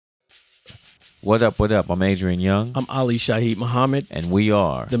What up, what up? I'm Adrian Young. I'm Ali Shaheed Muhammad. And we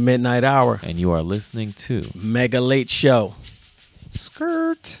are The Midnight Hour. And you are listening to Mega Late Show.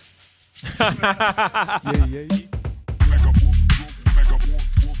 Skirt. Yeah.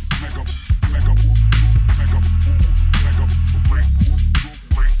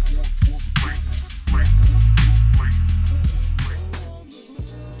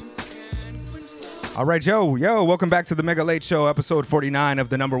 All right, yo, welcome back to the Mega Late Show, episode 49 of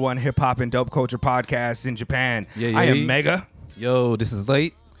the #1 hip-hop and dope culture podcast in Japan. I am Mega. Yo, this is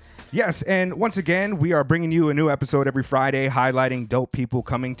Late. Yes, and once again, we are bringing you a new episode every Friday, highlighting dope people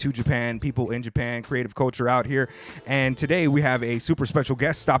coming to Japan, people in Japan, creative culture out here. And today we have a super special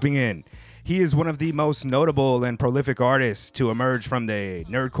guest stopping in. He is one of the most notable and prolific artists to emerge from the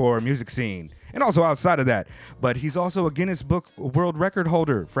nerdcore music scene, and also outside of that. But he's also a Guinness Book World Record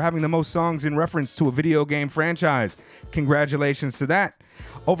holder for having the most songs in reference to a video game franchise. Congratulations to that.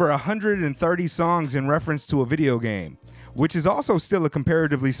 Over 130 songs in reference to a video game, which is also still a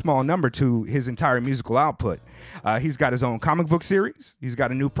comparatively small number to his entire musical output. He's got his own comic book series. He's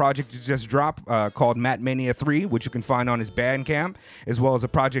got a new project that just dropped called Matt Mania 3, which you can find on his Bandcamp, as well as a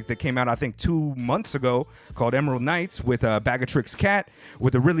project that came out, I think, 2 months ago called Emerald Nights with Bag of Tricks Cat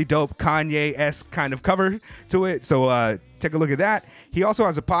with a really dope Kanye-esque kind of cover to it. So take a look at that. He also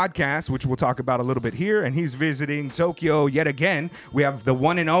has a podcast, which we'll talk about a little bit here, and he's visiting Tokyo yet again. We have the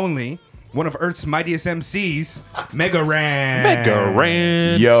one and only, one of Earth's mightiest MCs, Mega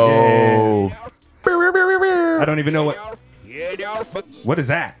Ran. Yo. Yeah. I don't even know what is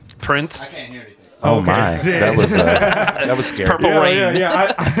that? Prince. I can't hear anything. Oh Okay, my, shit. that was scary. Purple Rain.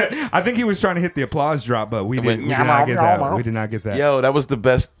 I think he was trying to hit the applause drop, but we did not get that. We did not get that. Yo, that was the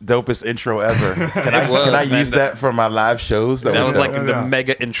best, dopest intro ever. Can I use that for my live shows? That was like dope. the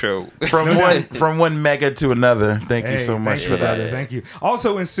mega intro. from one mega to another. Thank you so much for that. Brother, thank you.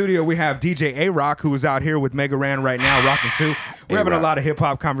 Also in studio, we have DJ A-Rock, who is out here with Mega Ran right now, rocking too. We're having a lot of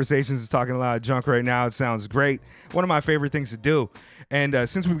hip-hop conversations, talking a lot of junk right now. It sounds great. One of my favorite things to do. And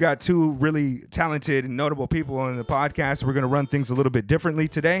since we've got two really talented and notable people on the podcast, we're going to run things a little bit differently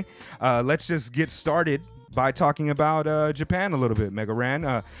today. Let's just get started by talking about Japan a little bit, Mega Ran.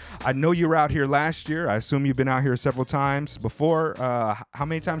 I know you were out here last year. I assume you've been out here several times before. How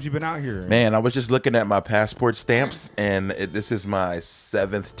many times you been out here? Man, I was just looking at my passport stamps, and this is my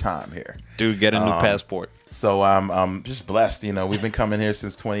 7th time here. Dude, get a new passport. So I'm just blessed. You know, we've been coming here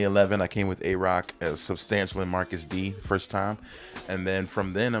since 2011. I came with A-Rock, Substantial, and Marcus D first time. And then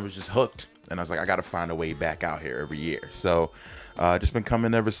from then, I was just hooked. And I was like, I got to find a way back out here every year. So just been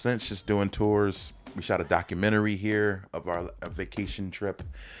coming ever since, just doing tours. We shot a documentary here of our vacation trip.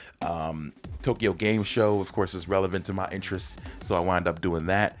 Tokyo Game Show, of course, is relevant to my interests. So I wound up doing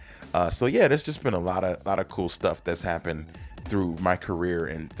that. So yeah, there's just been a lot of cool stuff that's happened through my career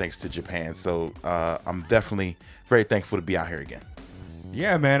and thanks to Japan. So I'm definitely very thankful to be out here again.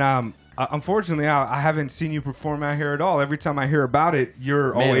 Yeah, man. Unfortunately, I haven't seen you perform out here at all. Every time I hear about it,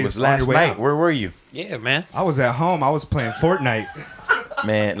 you're Man, always it was on last your way night. out. Where were you? Yeah, man. I was at home. I was playing Fortnite.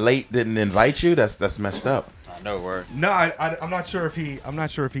 Man, Late didn't invite you. That's messed up. I know, word. No, I'm not sure if he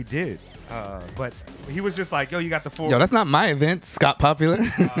did. But he was just like, yo, you got the 4. Yo, that's not my event, Scott Popular.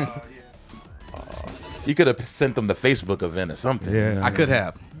 You could have sent them the Facebook event or something. Yeah. I could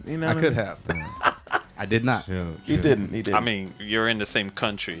have. You know I what could mean? have. I did not. He didn't. I mean, you're in the same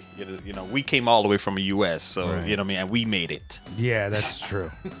country. You know, we came all the way from the U.S., so, Right. you know what I mean? And we made it. Yeah, that's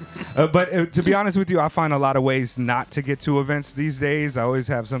true. But to be honest with you, I find a lot of ways not to get to events these days. I always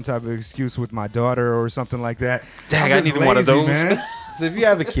have some type of excuse with my daughter or something like that. Dang, I'm I just needed one of lazy, those. man. So if you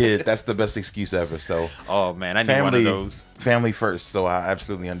have a kid, that's the best excuse ever. So Oh, man, I need one of those. family first. So I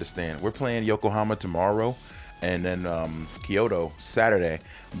absolutely understand. We're playing Yokohama tomorrow, and then Kyoto Saturday.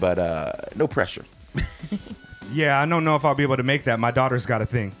 But no pressure. Yeah, I don't know if I'll be able to make that. My daughter's got a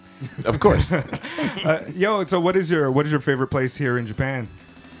thing. Of course. Yo, so what is your favorite place here in Japan?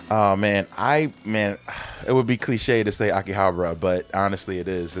 Oh man, it would be cliche to say Akihabara, but honestly, it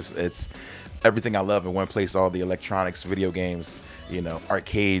is. It's everything I love in one place. All the electronics, video games, you know,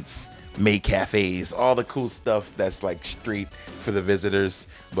 arcades, maid cafes, all the cool stuff that's like street for the visitors,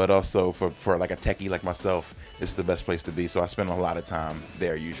 but also for like a techie like myself, it's the best place to be. So I spend a lot of time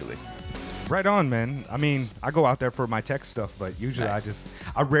there usually. Right on, man. I mean, I go out there for my tech stuff, but usually Nice.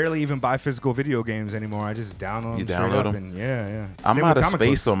 I rarely even buy physical video games anymore. I just download You them straight download up them? and yeah. I'm Same out with of comic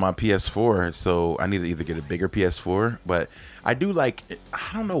space books. on my PS4, so I need to either get a bigger PS4, but I do like,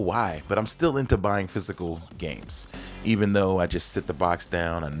 I don't know why, but I'm still into buying physical games, even though I just sit the box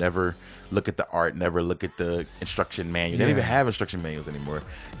down. I never look at the art, never look at the instruction manual. They don't even have instruction manuals anymore.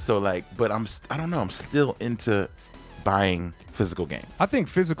 So like, but I don't know, I'm still into buying physical game. I think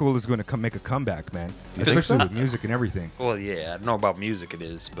physical is going to make a comeback, man. You think Especially so? with music and everything. Well, yeah, I know about music it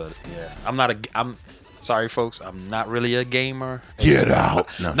is, but yeah, I'm sorry, folks. I'm not really a gamer. Get out.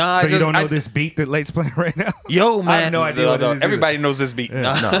 No. No, I So you just, don't know I, this beat that Late's playing right now? Yo, man, I have no idea what it is either. Everybody knows this beat.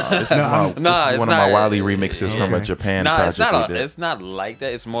 No, this is, this is it's one of not- my Wiley remixes from a Okay. Japan No, project it's not. we did. It's not like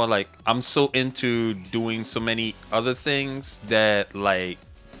that. It's more like I'm so into doing so many other things that like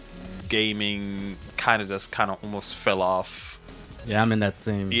gaming kind of almost fell off. Yeah, I'm in that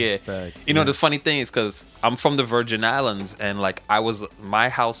same. Yeah, bag. you know the funny thing is because I'm from the Virgin Islands and like my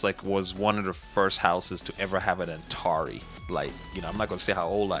house like was one of the first houses to ever have an Atari. Like, you know, I'm not gonna say how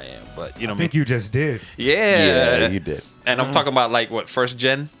old I am, but you know, I think you just did. yeah, you did. And I'm talking about like what, first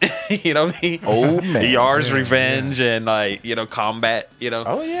gen, you know what I mean? Oh, man. Yars Yeah, Revenge and like, you know, Combat, you know.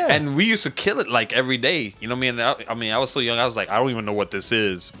 Oh, yeah. And we used to kill it like every day, you know what I mean? I was so young, I was like, I don't even know what this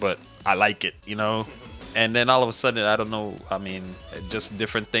is, but I like it, you know. And then all of a sudden, I don't know, I mean, just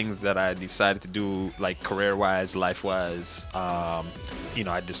different things that I decided to do, like career-wise, life-wise. You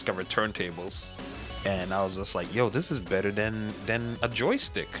know, I discovered turntables. And I was just like, yo, this is better than a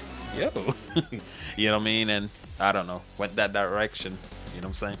joystick. Yo. You know what I mean? And I don't know, went that direction. You know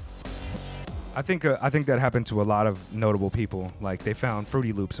what I'm saying? I think that happened to a lot of notable people. Like they found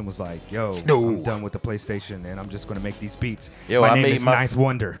Fruity Loops and was like, "Yo, No. I'm done with the PlayStation and I'm just gonna make these beats." Yo, my I name made is my Ninth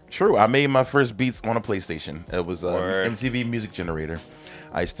Wonder. True. I made my first beats on a PlayStation. It was Word. MTV Music Generator.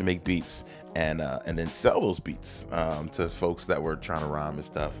 I used to make beats and then sell those beats to folks that were trying to rhyme and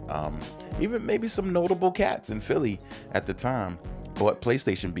stuff. Even maybe some notable cats in Philly at the time bought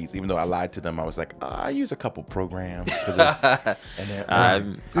PlayStation beats. Even though I lied to them, I was like, I use a couple programs for this. And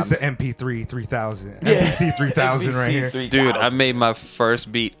then, This is the MP3 3000, MPC 3000 right here. Dude, I made my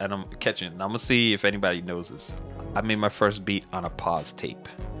first beat, and I'm catching it. I'm going to see if anybody knows this. I made my first beat on a pause tape.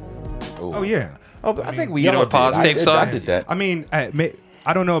 Oh yeah. Oh, I think we You all know what did. pause tapes are? I did that. I mean,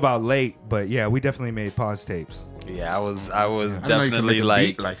 I don't know about Late, but yeah, we definitely made pause tapes. Yeah, I was I know you can definitely make a like,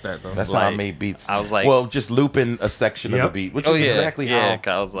 beat like that though. That's how I like, made beats. I was like- well, just looping a section of Yep. the beat, which oh is yeah, exactly yeah,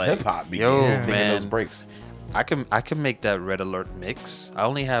 how I was like, hip hop yo, begins, taking man, those breaks. I can make that Red Alert mix. I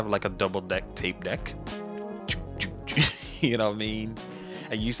only have like a double deck tape deck. You know what I mean?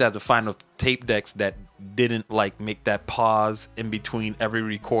 And you used to have to find the tape decks that didn't like make that pause in between every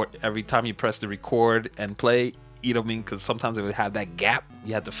record. Every time you press the record and play, you know what I mean? Because sometimes it would have that gap.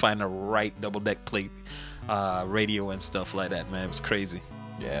 You had to find the right double deck plate radio and stuff like that. Man, it was crazy.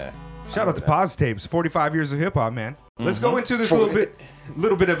 Yeah. Shout out to Pause Tapes, 45 years of hip hop, man. Let's go into this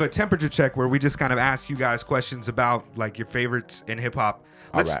little bit of a temperature check where we just kind of ask you guys questions about like your favorites in hip hop.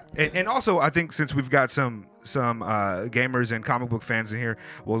 All right. And also, I think since we've got some gamers and comic book fans in here,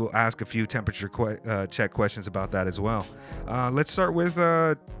 we'll ask a few temperature check questions about that as well. Let's start with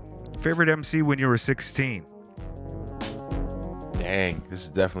favorite MC when you were 16. Dang, this is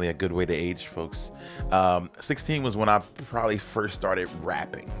definitely a good way to age, folks. 16 was when I probably first started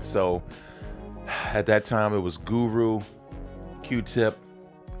rapping. So at that time, it was Guru, Q-Tip,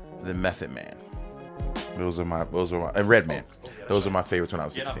 then Method Man. Those are my, and Redman. Those are my favorites when I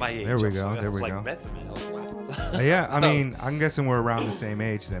was 16. There we go, there we go. Yeah, I mean, I'm guessing we're around the same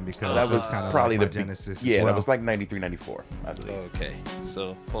age then because That was kind of probably like the my genesis. Yeah, as well. that was like 93, 94, I believe. Okay,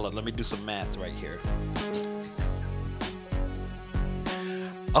 so hold on, let me do some math right here.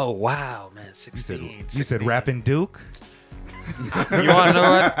 Oh wow, man, 16. You said rapping Duke. You want to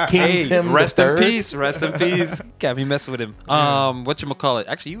know what? King Tim rest the in Third? peace. Rest in peace. Got me messing with him. Whatchamacallit?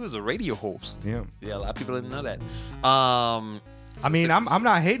 Actually, he was a radio host. Yeah. Yeah, a lot of people didn't know that. I mean, I'm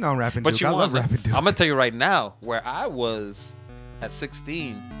not hating on rapping But Duke. you I love want, rapping Duke. I'm gonna tell you right now, where I was at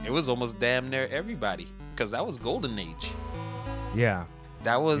 16, it was almost damn near everybody because that was golden age. Yeah.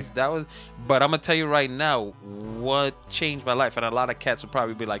 That was, but I'm gonna tell you right now what changed my life. And a lot of cats would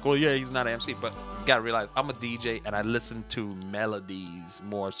probably be like, "Well, yeah, he's not an MC," but you gotta realize I'm a DJ and I listen to melodies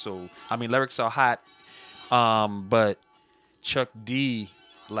more so. I mean, lyrics are hot, but Chuck D,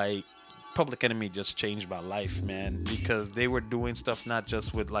 like Public Enemy, just changed my life, man, because they were doing stuff not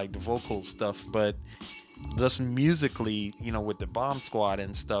just with like the vocal stuff, but just musically, you know, with the Bomb Squad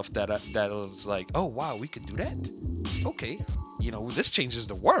and stuff. That was like, oh wow, we could do that. Okay. You know, this changes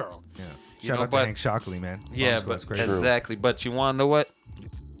the world. Yeah. You Shout know, out but- to Hank Shockley, man. Yeah, Bomb but Squad's crazy. exactly. But you want to know what?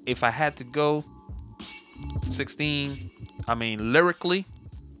 If I had to go 16, I mean, lyrically,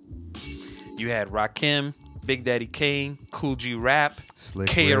 you had Rakim, Big Daddy Kane, Cool G Rap, Slick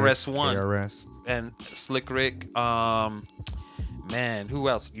KRS-One, KRS. and Slick Rick. Man, who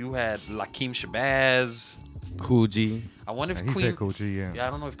else? You had Lakeem Shabazz. Cool G. I wonder if He Queen. said Cool G, yeah. Yeah,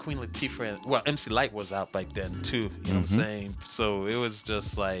 I don't know if Queen Latifah. Well, MC Light was out back then too. You know what I'm saying? So it was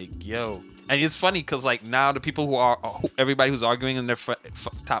just like, yo, and it's funny because like now the people everybody who's arguing in their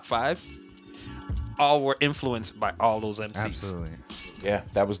top 5, all were influenced by all those MCs. Absolutely. Yeah,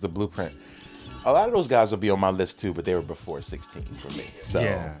 that was the blueprint. A lot of those guys will be on my list too, but they were before 16 for me. So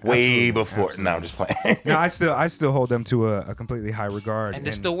Yeah, way absolutely, before. absolutely. No, I'm just playing. No, I still hold them to a completely high regard. And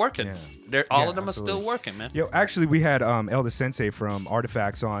they're still working. Yeah. All Yeah, of them absolutely. are still working, man. Yo, actually, we had Elder Sensei from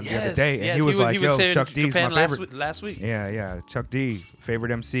Artifacts on the other Yes, day, and yes, he was like, "Yo, here in Chuck D's my Japan favorite." last week. Yeah, Chuck D,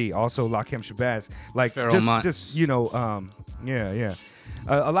 favorite MC. Also, Lakim Shabazz. Like, Pharaoh Monch. just yeah.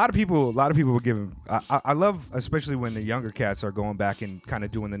 A lot of people were giving. I love, especially when the younger cats are going back and kind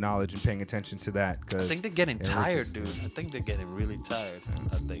of doing the knowledge and paying attention to that. I think they're getting tired, just- dude. I think they're getting really tired.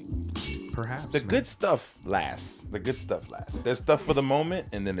 I think. perhaps The man. good stuff lasts. There's stuff for the moment,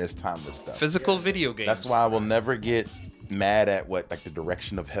 and then there's timeless stuff. Physical video games. That's why I will never get mad at like the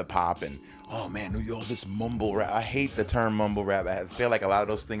direction of hip hop and oh man, all this mumble rap. I hate the term mumble rap. I feel like a lot of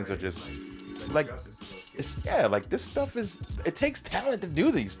those things are just like like this stuff it takes talent to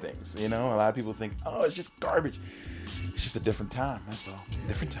do these things. You know, a lot of people think, oh, it's just garbage. It's just a different time. That's all.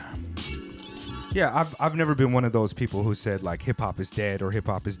 Different time. Yeah, I've never been one of those people who said like hip hop is dead or hip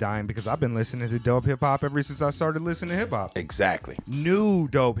hop is dying, because I've been listening to dope hip hop ever since I started listening to hip hop. Exactly. New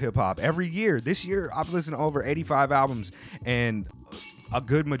dope hip hop every year. This year I've listened to over 85 albums, and a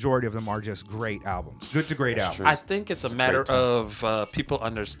good majority of them are just great albums. Good to great albums. true. I think it's a It's a matter great time. of people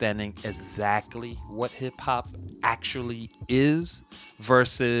understanding exactly what hip hop actually is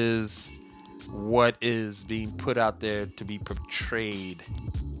versus what is being put out there to be portrayed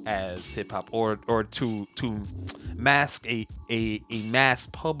as hip hop, or to mask a mass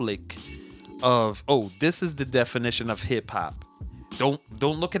public of, oh, this is the definition of hip hop. Don't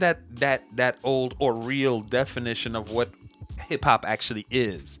look at that old or real definition of what hip hop actually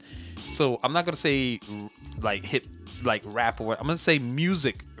is. So I'm not gonna say like rap or what. I'm gonna say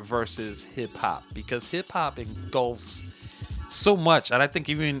music versus hip hop, because hip hop engulfs so much, and I think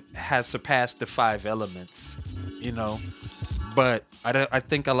even has surpassed the 5 elements, you know. But I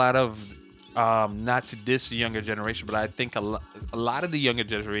think a lot of not to this younger generation, but I think a lot of the younger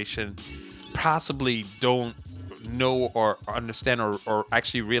generation possibly don't know or understand or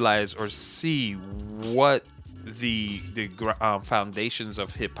actually realize or see what the foundations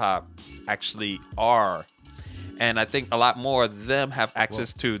of hip hop actually are. And I think a lot more of them have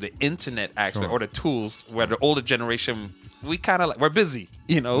access to the internet or the tools, where the older generation, we're busy,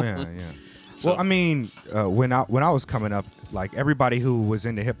 you know. Yeah. So- Well, I mean, when I was coming up, like everybody who was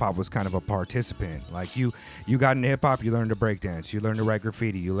into hip hop was kind of a participant. Like you got into hip hop, you learned to break dance, you learned to write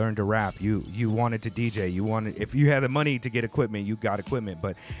graffiti, you learned to rap, you wanted to DJ, if you had the money to get equipment, you got equipment.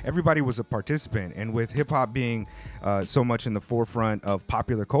 But everybody was a participant, and with hip hop being so much in the forefront of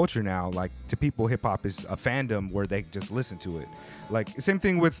popular culture now, like to people, hip hop is a fandom where they just listen to it. Like same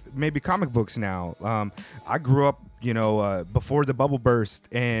thing with maybe comic books now. I grew up, before the bubble burst,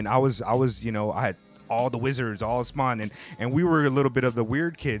 and I had all the Wizards, all Spawn, and we were a little bit of the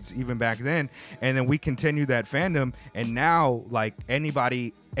weird kids even back then. And then we continued that fandom, and now like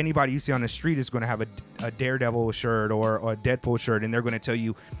anybody you see on the street is going to have a Daredevil shirt or a Deadpool shirt, and they're going to tell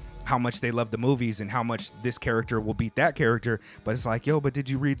you how much they love the movies and how much this character will beat that character. But it's like, yo, but did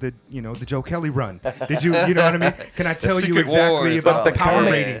you read the Joe Kelly run? Did you know what I mean? Can I tell you Secret exactly Wars, about the the power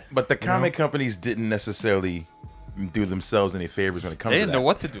comic- rating? But the comic companies didn't necessarily do themselves any favors when it comes They to didn't that. know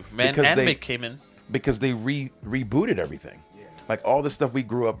what to do, man. Because Anime they- came in. Because they rebooted everything. Like all the stuff we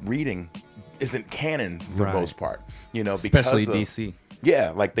grew up reading isn't canon for the Right. most part. Because Especially of, DC.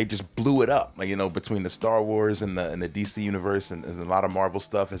 Yeah, like they just blew it up. Like between the Star Wars and the DC universe and a lot of Marvel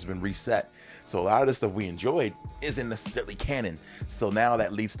stuff has been reset. So a lot of the stuff we enjoyed isn't necessarily canon. So now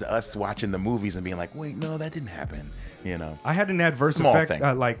that leads to us watching the movies and being like, wait, no, that didn't happen. I had an adverse Small effect,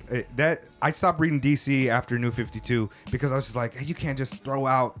 thing. that. I stopped reading DC after New 52 because I was just like, hey, you can't just throw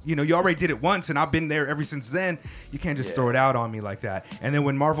out. You already did it once, and I've been there ever since then. You can't just throw it out on me like that. And then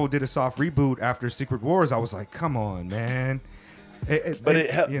when Marvel did a soft reboot after Secret Wars, I was like, come on, man.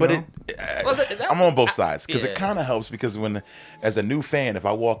 I'm on both sides because Yeah. it kind of helps because as a new fan, if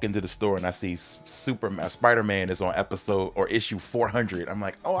I walk into the store and I see Spider-Man is on episode or issue 400, I'm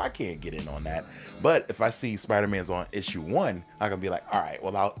like, oh, I can't get in on that. But if I see Spider-Man's on issue 1, I'm gonna be like, all right,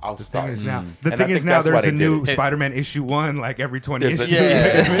 well, I'll start. The And thing I is think now that's why there's they a did new it. Spider-Man issue 1 like every 20 There's a-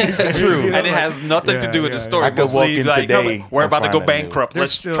 issues. Yeah. True. And it has nothing to do with the story. I could walk Mostly in like, no, today we're and about to go find a new- bankrupt. There's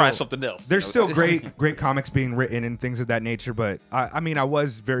Let's still- try something else. There's still great comics being written and things of that nature, but I mean, I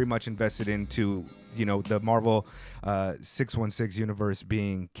was very much invested into the Marvel 616 universe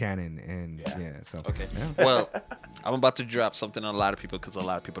being canon, and so Okay. yeah. Well, I'm about to drop something on a lot of people because a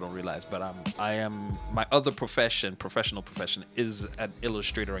lot of people don't realize. But I am my other professional profession is an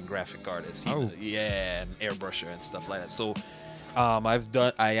illustrator and graphic artist. Yeah, and airbrusher and stuff like that. So,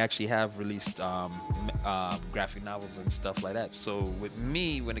 I actually have released graphic novels and stuff like that. So with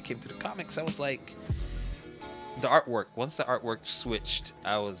me, when it came to the comics, I was like, the artwork. Once the artwork switched,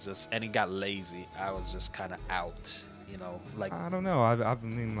 and it got lazy. I was just kind of out. You know, like I don't know. I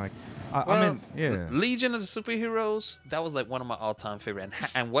mean, like, Legion of the Superheroes. That was like one of my all-time favorite.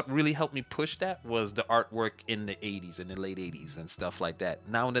 And what really helped me push that was the artwork in the '80s, in the late '80s, and stuff like that.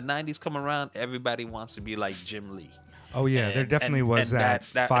 Now, when the '90s come around, everybody wants to be like Jim Lee. Oh yeah, there definitely was that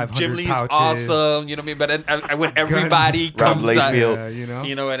 500 Jim Lee's pouches. awesome. You know what I mean? But when everybody Rob comes out, Layfield.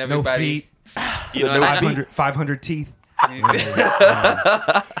 You know, and no everybody, feet, you know, 500 teeth.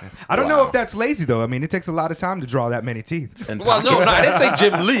 I don't know if that's lazy though. I mean, it takes a lot of time to draw that many teeth. And well, no, I didn't say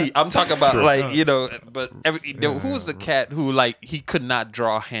Jim Lee. I'm talking about Sure. like, you know, but who was the cat who like he could not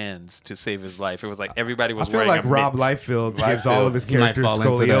draw hands to save his life? It was like everybody was I feel wearing like a Rob mitt. Liefeld gives all of his He might characters fall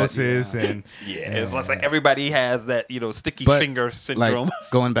into that, scoliosis and It's like everybody has that, you know, sticky But, finger syndrome.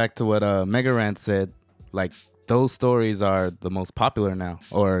 Like going back to what Mega Rant said, like those stories are the most popular now,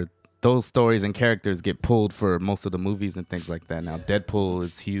 or those stories and characters get pulled for most of the movies and things like that. Now Deadpool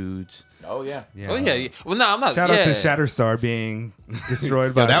is huge. Oh yeah. Oh yeah. Well, no, I'm not. Shout out to Shatterstar being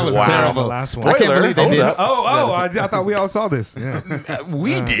destroyed by that was the terrible. last one. I can't Spoiler, believe they hold did. up. I thought we all saw this. Yeah.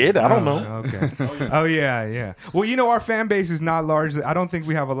 We did. I don't know. Okay. Oh yeah. Well, you know, our fan base is not large. I don't think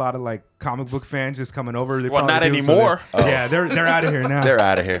we have a lot of like comic book fans just coming over. They Well, probably not do, so anymore. Yeah, they're out of here now. They're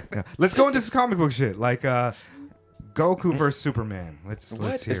out of here. Yeah. Let's go into some comic book shit. Like Goku versus Superman. Let's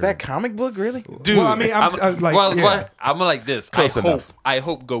What hear is that it. comic book really? Dude, Well, I mean, I'm like, yeah. I'm like this. Close enough. I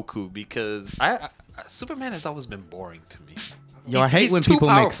hope Goku, because Superman has always been boring to me. Yo, I hate He's when too people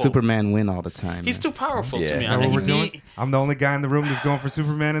make powerful. Superman win all the time. He's man. too powerful Yeah. to me. Is that what And we're doing? I'm the only guy in the room that's going for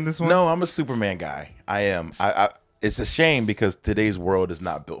Superman in this one. No, I'm a Superman guy. I am. It's a shame because today's world is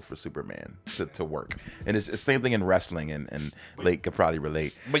not built for Superman to work. And it's the same thing in wrestling, and Lake could probably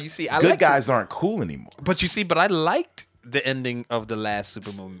relate. But you see, I Good like guys aren't cool anymore. But I liked the ending of the last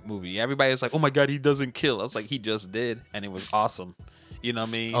Superman movie. Everybody was like, "Oh my God, he doesn't kill." I was like, "He just did," and it was awesome. You know what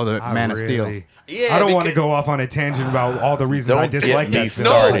I mean? Oh, the Man of Steel. Yeah, I don't want to because- go off on a tangent about all the reasons I Don't get dislike me that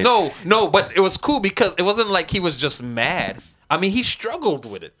film. started. No, but it was cool because it wasn't like he was just mad. I mean, he struggled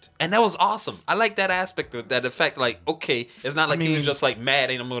with it, and that was awesome. I like that aspect of that. The fact, like, okay, it's not like he was just like mad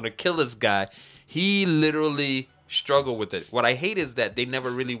and I'm going to kill this guy. He literally struggled with it. What I hate is that they never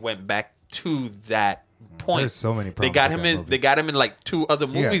really went back to that point. There's so many They problems got with him that in. movie. They got him in like 2 other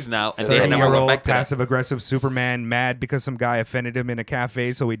movies now, and they never went 30-year-old back to that. passive-aggressive Superman mad because some guy offended him in a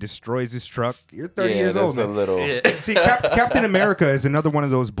cafe, so he destroys his truck. You're 30 years old, that's a man. little. Yeah. See, Captain America is another one of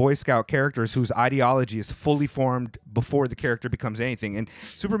those Boy Scout characters whose ideology is fully formed before the character becomes anything. And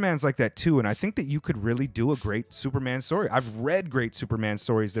Superman's like that too. And I think that you could really do a great Superman story. I've read great Superman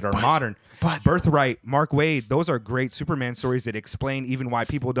stories that are modern. But Birthright, Mark Waid, those are great Superman stories that explain even why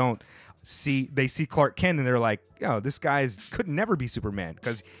people don't see Clark Kent and they're like, yo, this guy could never be Superman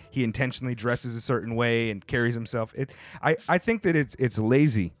because he intentionally dresses a certain way and carries himself. I think that it's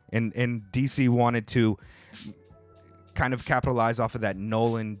lazy, and DC wanted to kind of capitalize off of that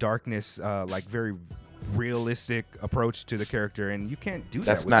Nolan darkness, like very realistic approach to the character, and you can't do that.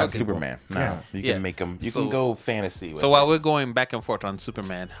 That's with not some people. Superman. No, Yeah. you Yeah. can make him. You So- can go fantasy. With So it. while we're going back and forth on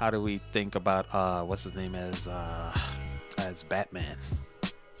Superman, how do we think about what's his name as Batman?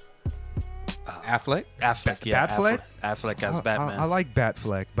 Affleck? Affleck, yeah. Batfleck? Affleck as Batman. I like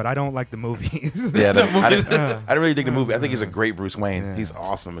Batfleck, but I don't like the movies. Yeah, I didn't really dig the movie. I think he's a great Bruce Wayne. Yeah. He's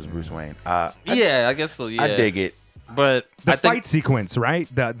awesome as Bruce Wayne. Yeah, I guess so. Yeah, I dig it. But The I think fight sequence, right?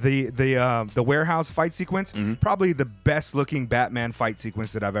 The warehouse fight sequence, probably the best looking Batman fight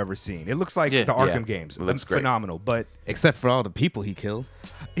sequence that I've ever seen. It looks like Yeah. the Arkham Yeah. games. It looks great. Phenomenal. But Except for all the people he killed.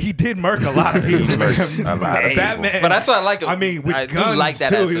 he did murk a lot of people. He murks a lot of people. Batman. But that's why I like it. I mean, with I do guns like that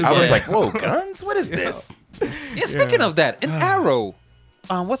too. aspect. I was Yeah. like, whoa, guns? What is this? Yeah, speaking of that, in Arrow,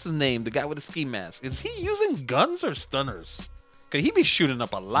 what's his name? The guy with the ski mask. Is he using guns or stunners? Cause he be shooting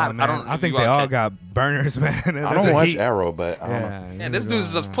up a lot. Oh, man, I don't. I if think you they all check. got burners, man. I There's don't a watch heat. Arrow, but I don't know. Yeah, this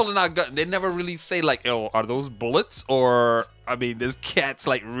dude's just pulling out guns. They never really say like, "Oh, are those bullets or I mean, there's cats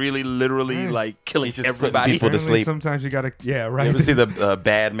like really, literally like killing He's just putting everybody. people to Apparently, sleep. sometimes you gotta, yeah, right. You ever see the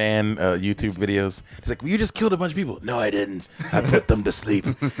Bad Man YouTube videos? It's like, well, you just killed a bunch of people. No, I didn't. I put them to sleep.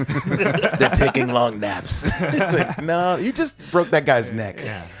 They're taking long naps. It's like, no, you just broke that guy's neck.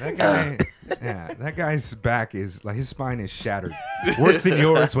 Yeah, that guy. Yeah, that guy's back is like his spine is shattered. Worse than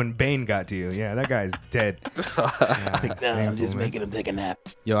yours when Bane got to you. Yeah, that guy's dead. Yeah, Like, no, I'm painful, just man. making him take a nap.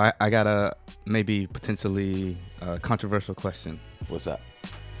 Yo, I got a maybe potentially controversial question. What's up?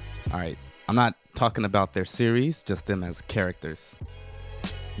 All right. I'm not talking about their series, just them as characters.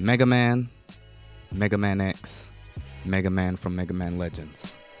 Mega Man, Mega Man X, Mega Man from Mega Man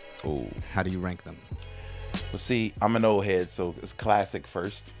Legends. Oh. How do you rank them? Well, see, I'm an old head, so it's classic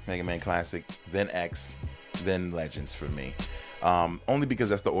first, Mega Man Classic, then X, then Legends for me. Only because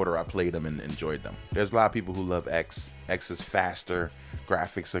that's the order I played them and enjoyed them. There's a lot of people who love X. X is faster,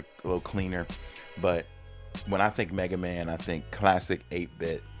 graphics are a little cleaner, but when I think Mega Man, I think classic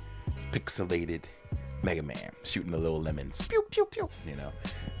 8-bit, pixelated Mega Man shooting the little lemons, pew pew pew. You know,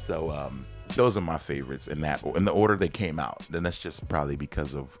 so those are my favorites in the order they came out. Then that's just probably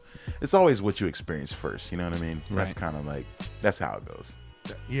because of it's always what you experience first. You know what I mean? That's Right. kind of like that's how it goes.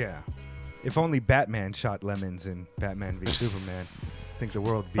 Yeah. If only Batman shot lemons in Batman v Superman, I think the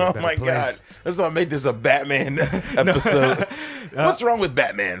world would be a Oh better my place. God, let's not make this a Batman episode. What's wrong with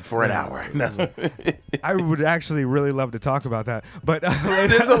Batman for an hour? No. I would actually really love to talk about that, but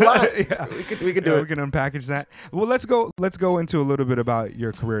There's a lot. Yeah. We could do Yeah, it. we can unpackage that. Well, let's go into a little bit about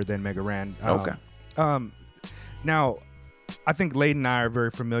your career then, Mega Ran. Okay. Now, I think Layden and I are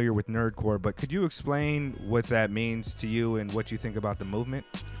very familiar with nerdcore, but could you explain what that means to you and what you think about the movement?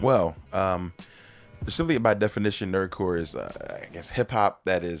 Well, simply by definition, nerdcore is, I guess, hip hop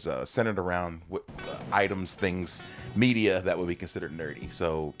that is centered around items, things, media that would be considered nerdy.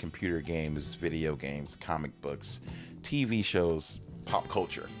 So, computer games, video games, comic books, TV shows, pop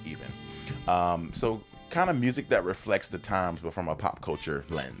culture, even. So, kind of music that reflects the times, but from a pop culture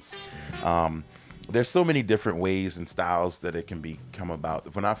lens. There's so many different ways and styles that it can come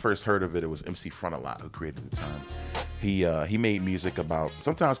about. When I first heard of it, it was MC Frontalot who created the term. He made music about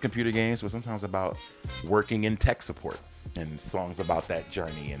sometimes computer games, but sometimes about working in tech support, and songs about that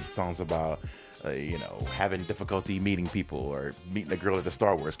journey, and songs about having difficulty meeting people or meeting a girl at a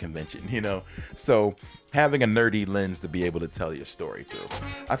Star Wars convention. So having a nerdy lens to be able to tell your story through.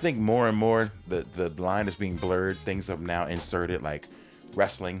 I think more and more the line is being blurred. Things have now inserted like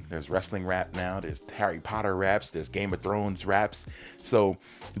wrestling. There's wrestling rap now. There's Harry Potter raps. There's Game of Thrones raps. So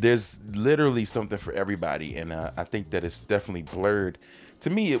there's literally something for everybody. And I think that it's definitely blurred. To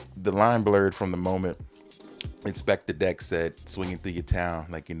me, the line blurred from the moment Inspector Deck said, swinging through your town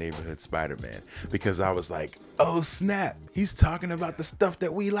like your neighborhood Spider-Man. Because I was like, oh snap, he's talking about the stuff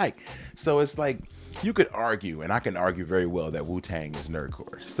that we like. So it's like, you could argue, and I can argue very well, that Wu-Tang is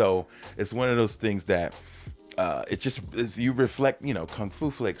nerdcore. So it's one of those things that it's just, if you reflect, Kung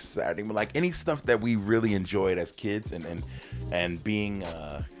Fu flicks, Saturday, like any stuff that we really enjoyed as kids, and being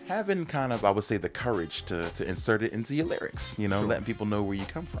having kind of, I would say, the courage to insert it into your lyrics, Sure. letting people know where you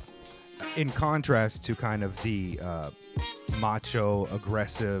come from. In contrast to kind of the macho,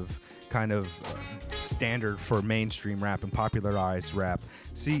 aggressive kind of standard for mainstream rap and popularized rap.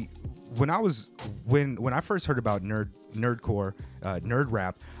 See, when I first heard about nerdcore, nerd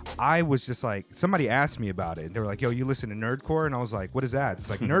rap, I was just like, somebody asked me about it. They were like, yo, you listen to nerdcore? And I was like, what is that? It's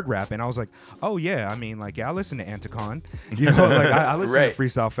like nerd rap. And I was like, oh yeah, I mean, like, yeah, I listen to Anticon, I listen Right. to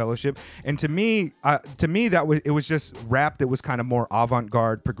Freestyle Fellowship. And to me it was just rap that was kind of more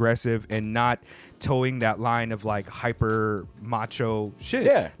avant-garde, progressive, and not towing that line of like hyper macho shit.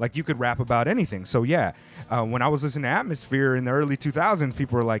 Yeah. Like you could rap about anything. So yeah, when I was listening to Atmosphere in the early 2000s,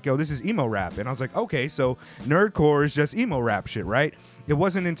 people were like, yo, this is emo rap. And I was like, okay, so nerdcore is just emo rap shit, right? It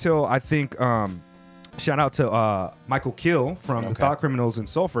wasn't until I think, shout out to Michael Kill from the Thought Criminals and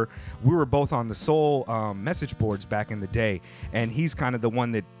Sulfur. We were both on the Soul message boards back in the day. And he's kind of the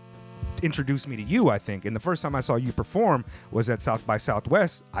one that introduced me to you, I think. And the first time I saw you perform was at South by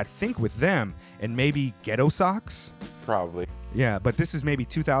Southwest, I think with them, and maybe Ghetto Socks. Probably. Yeah, but this is maybe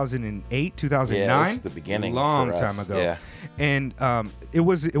 2008, 2009. Yeah, this is the beginning. Long for us. time ago. Yeah. And it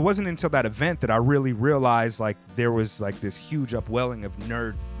wasn't until that event that I really realized like there was like this huge upwelling of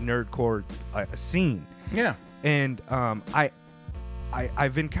nerdcore scene. Yeah. And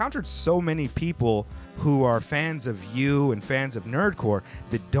I've encountered so many people who are fans of you and fans of nerdcore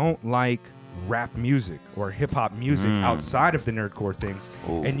that don't like rap music or hip hop music outside of the nerdcore things.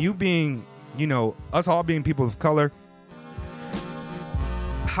 Ooh. And you being, us all being people of color,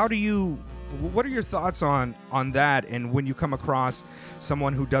 how do you what are your thoughts on that? And when you come across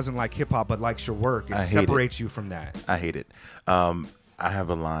someone who doesn't like hip hop but likes your work, it I hate separates you from that. I hate it. I have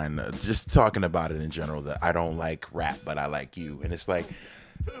a line just talking about it in general that I don't like rap, but I like you. And it's like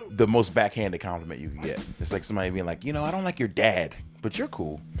the most backhanded compliment you can get. It's like somebody being like, I don't like your dad, but you're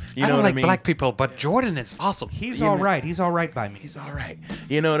cool. You I know don't what like I mean? black people, but Jordan is awesome. He's all right. He's all right by me. He's all right.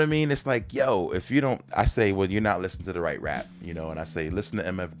 You know what I mean? It's like, yo, if you don't, I say, well, you're not listening to the right rap, and I say, listen to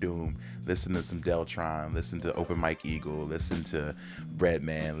MF Doom, listen to some Deltron, listen to Open Mike Eagle, listen to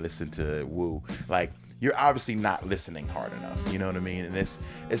Breadman, listen to Woo. Like, you're obviously not listening hard enough. You know what I mean? And it's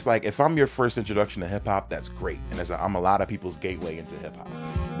like, if I'm your first introduction to hip hop, that's great. And I'm a lot of people's gateway into hip hop.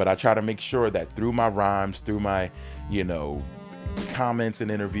 But I try to make sure that through my rhymes, through my, comments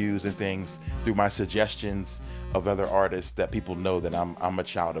and interviews and things, through my suggestions of other artists, that people know that I'm a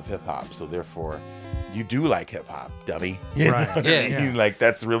child of hip hop. So therefore, you do like hip hop, dummy. You know Right. what I Yeah. mean? Like,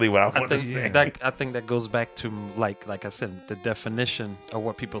 that's really what I I want to think say. I think that goes back to like I said, the definition of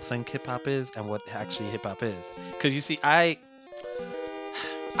what people think hip hop is and what actually hip hop is. Because you see, I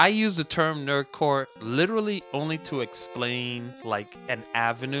use the term nerdcore literally only to explain like an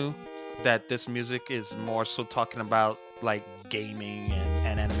avenue that this music is more so talking about, like gaming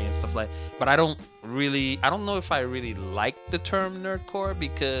and anime and stuff like. But I don't know if I really like the term nerdcore,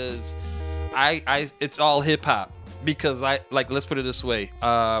 because it's all hip hop. Because let's put it this way.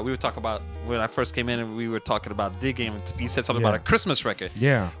 We were talking about, when I first came in and we were talking about digging, you said something about a Christmas record.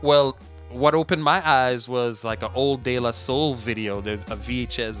 Yeah. Well, what opened my eyes was like an old De La Soul video, a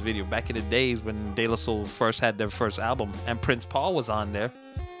VHS video back in the days when De La Soul first had their first album, and Prince Paul was on there.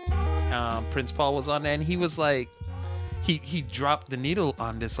 And he was like, he dropped the needle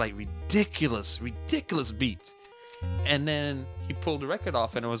on this like ridiculous beat, and then he pulled the record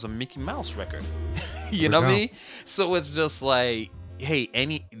off, and it was a Mickey Mouse record. You know what I mean? So it's just like, hey,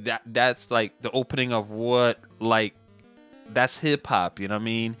 that's like the opening of what, like, that's hip hop, you know what I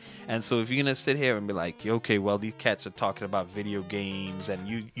mean? And so if you're gonna sit here and be like, okay, well, these cats are talking about video games and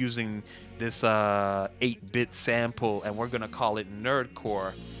you using this 8-bit sample, and we're gonna call it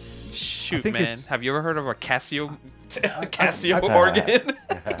nerdcore. Shoot, man, have you ever heard of a Casio organ?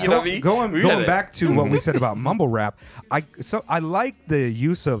 You know what I mean? Going back to what we said about mumble rap, I like the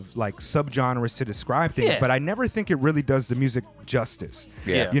use of like subgenres to describe things, but I never think it really does the music justice.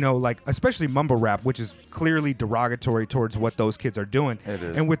 Yeah. Like especially mumble rap, which is clearly derogatory towards what those kids are doing. It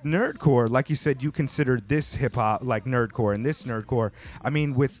is. And with nerdcore, like you said, you consider this hip hop like nerdcore and this nerdcore. I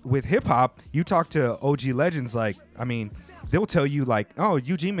mean, with hip hop, you talk to OG legends like, they'll tell you like, oh,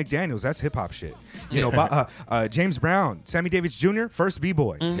 Eugene McDaniels, that's hip hop shit. James Brown, Sammy Davis Jr., first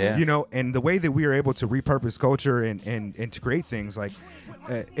B-boy. Yeah. And the way that we are able to repurpose culture and to create things like,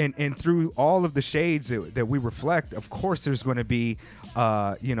 and through all of the shades that we reflect, of course, there's going to be,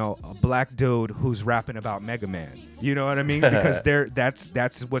 a black dude who's rapping about Mega Man. You know what I mean? Because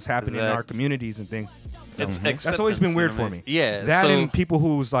that's what's happening in our communities and things. It's That's always been weird for me. Yeah. That and people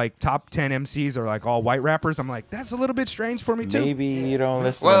who's like top 10 MCs are like all white rappers. I'm like, that's a little bit strange for me too. Maybe you don't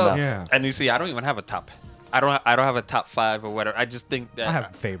listen Well, enough. Yeah. and you see, I don't even have a top. I don't have a top 5 or whatever. I just think that I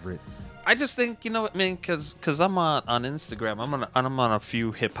have a favorite. I just think, you know what I mean, because I'm on Instagram. I'm on a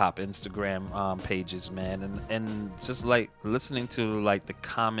few hip hop Instagram pages, man, and just like listening to like the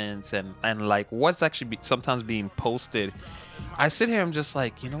comments and like what's actually sometimes being posted. I sit here, I'm just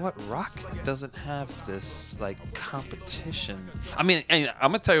like, you know what, rock doesn't have this like competition. I mean, and I'm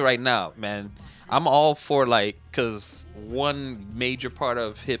gonna tell you right now, man, I'm all for like, because one major part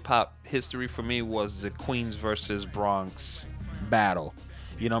of hip hop history for me was the Queens versus Bronx battle.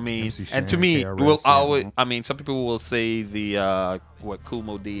 You know what I mean? MC And to Shan, me, KRS, will yeah. always. I mean, some people will say the Kool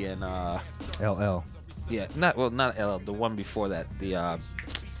Mo D and LL. yeah, not LL, the one before that, the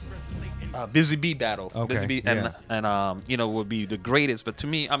Busy Bee battle. Okay, Busy Bee and would be the greatest. But to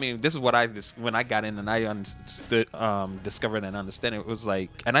me, I mean, this is what when I got in and I understood, discovered and understood it was like,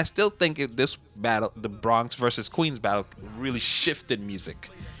 and I still think this battle, the Bronx versus Queens battle, really shifted music.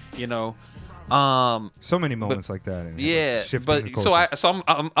 So many moments like that. And shifting the culture.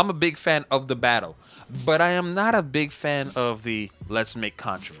 I'm a big fan of the battle, but I am not a big fan of the let's make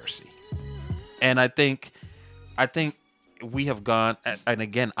controversy. And I think we have gone, and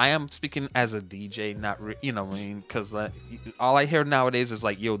again, I am speaking as a DJ, not you know what I mean, because all I hear nowadays is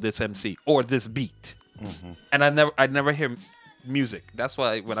like, yo, this MC or this beat, and I never hear music. That's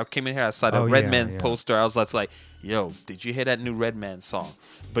why when I came in here, I saw the Redman poster. I was just like, yo, did you hear that new Redman song?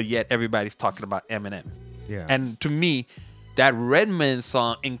 But yet everybody's talking about Eminem. Yeah. And to me, that Redman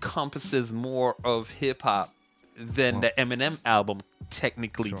song encompasses more of hip hop than the Eminem album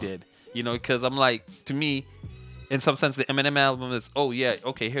technically did. Because I'm like, to me, in some sense, the Eminem album is, oh yeah,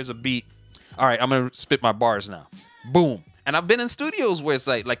 okay, here's a beat. all right, I'm gonna spit my bars now. Boom. And I've been in studios where it's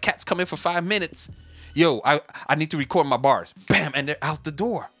like cats come in for 5 minutes. Yo, I need to record my bars. Bam, and they're out the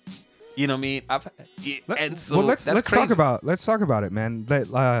door. You know what I mean? And so well, let's that's talk crazy. about it, man.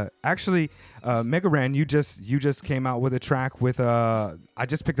 Actually, Mega Ran, you just came out with a track with I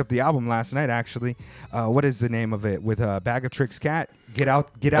just picked up the album last night. Actually, what is the name of it? With Bag of Tricks Cat. Get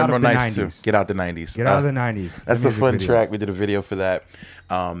out of the Nice 90s. too. Get out the 90s. Get out of the 90s. That's The a music fun video. track. We did a video for that.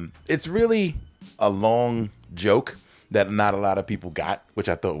 It's really a long joke that not a lot of people got, which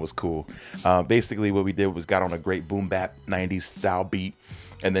I thought was cool. Basically, what we did was got on a great boom bap 90s style beat,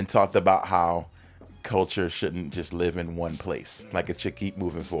 and then talked about how culture shouldn't just live in one place. Like it should keep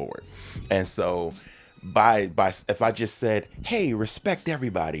moving forward. And so by if I just said, hey, respect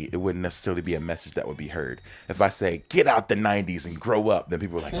everybody, it wouldn't necessarily be a message that would be heard. If I say, get out the 90s and grow up, then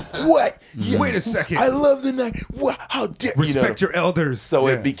people are like, what? Yeah, Wait a second. I love the 90s. What? How dare Respect your elders. So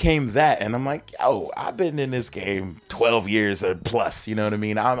Yeah. it became that, and I'm like, yo, I've been in this game 12 years or plus. You know what I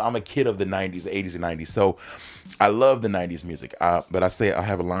mean? I'm a kid of the 90s, the 80s and 90s. So I love the 90s music. But I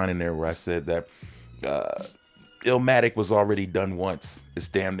have a line in there where I said that Illmatic was already done once. It's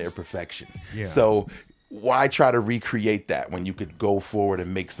damn near perfection. Yeah. So why try to recreate that when you could go forward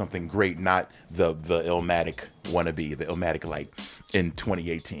and make something great, not the Illmatic wannabe, the Illmatic like in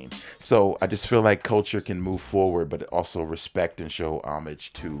 2018. So I just feel like culture can move forward, but also respect and show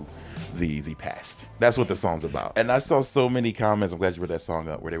homage to the past. That's what the song's about. And I saw so many comments, I'm glad you brought that song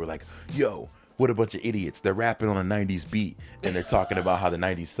up, where they were like, yo, what a bunch of idiots. They're rapping on a 90s beat and they're talking about how the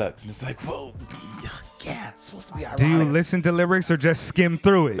 90s sucks. And it's like, whoa, yeah, it's supposed to be ironic. Do you listen to lyrics or just skim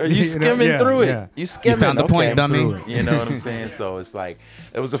through it? Are you skimming through it? Yeah. You skimming. found the point, dummy. You know what I'm saying? So it's like,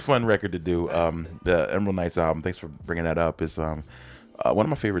 it was a fun record to do. The Emerald Nights album, thanks for bringing that up, is one of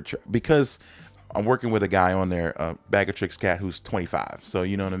my favorite because I'm working with a guy on there, Bag of Tricks Cat, who's 25. So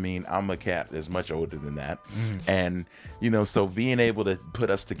you know what I mean? I'm a cat that's much older than that. And, you know, so being able to put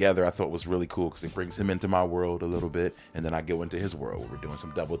us together, I thought was really cool because it brings him into my world a little bit. And then I go into his world where we're doing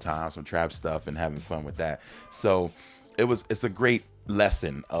some double time, some trap stuff and having fun with that. So it's a great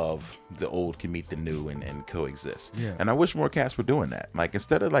lesson of the old can meet the new and coexist. Yeah. And I wish more cats were doing that. Like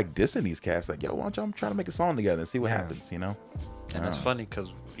instead of like dissing these cats, like, yo, why don't y'all try to make a song together and see what happens, you know? And that's funny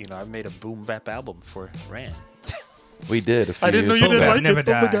because, you know, I made a boom bap album for Ran. We did a few I didn't know years you ago. didn't like Never it.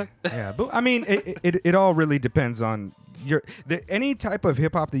 Oh my die. Yeah, but I mean, it all really depends on any type of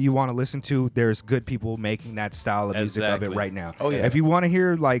hip hop that you want to listen to. There's good people making that style of music of it Exactly. right now. Oh, yeah. If you want to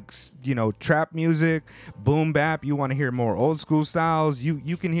hear like trap music, boom bap, you want to hear more old school styles,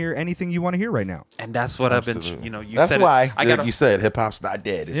 you can hear anything you want to hear right now. And that's what I've been, Absolutely. you know, you That's said why, it. like you said, hip hop's not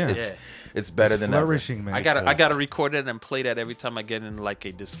dead. It's, Yeah. it's better than ever. Flourishing, man. I gotta record it and play that every time I get in like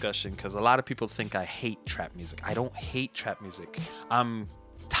a discussion because a lot of people think I hate trap music. I don't hate trap music. I'm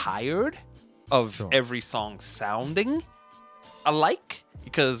tired of every song sounding alike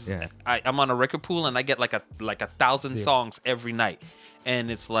because I'm on a record pool and I get like a 1,000 songs every night, and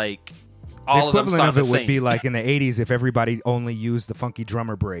it's like all of them equivalent sound of it the would same. be like in the 80s if everybody only used the funky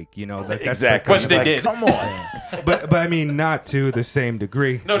drummer break, you know. That's Exactly. Which they Like, did. Come on. but I mean, not to the same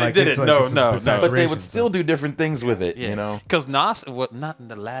degree. No, they Like, didn't. it's like No, it's no, no. exaggeration, But they would so. still do different things with it, you know? Because Nas, well, not in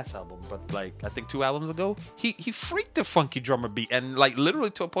the last album, but like I think 2 albums ago, he freaked the funky drummer beat, and like literally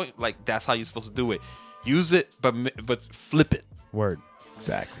to a point, like that's how you're supposed to do it. Use it, but flip it. Word.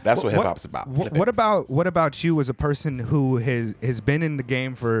 Exactly. That's what hip hop's about. Flip it. What about you as a person who has been in the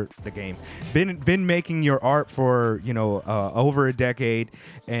game been making your art for over a decade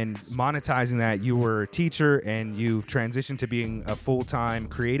and monetizing that? You were a teacher and you transitioned to being a full-time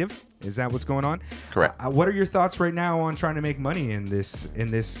creative. Is that what's going on? Correct. What are your thoughts right now on trying to make money in this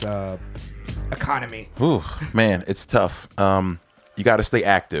economy? Ooh, man, it's tough. You got to stay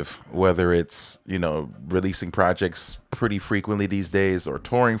active, whether it's, releasing projects pretty frequently these days or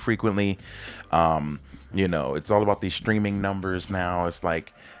touring frequently. It's all about these streaming numbers now. It's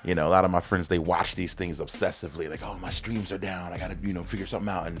like, a lot of my friends, they watch these things obsessively. Like, oh, my streams are down. I got to, figure something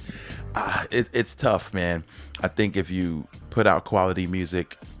out. And it's tough, man. I think if you put out quality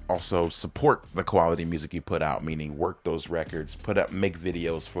music, also support the quality music you put out, meaning work those records, make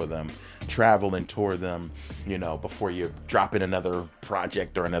videos for them, travel and tour them, before you're dropping another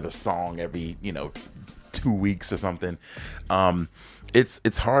project or another song every, 2 weeks or something.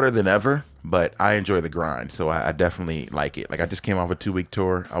 It's harder than ever, but I enjoy the grind, so I definitely like it. Like, I just came off a 2-week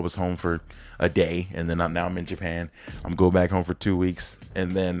tour. I was home for a day, and then now I'm in Japan. I'm going back home for 2 weeks,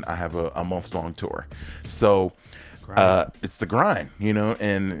 and then I have a month-long tour. So It's the grind,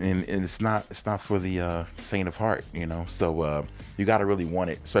 and it's not for the faint of heart, So you got to really want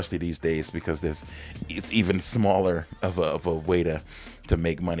it, especially these days, because it's even smaller of a way to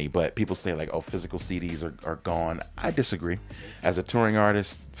make money. But people say like, oh, physical CDs are gone. I disagree. As a touring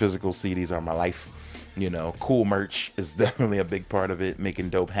artist, physical CDs are my life. Cool merch is definitely a big part of it. Making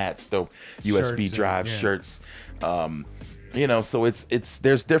dope hats, dope USB drive shirts. So it's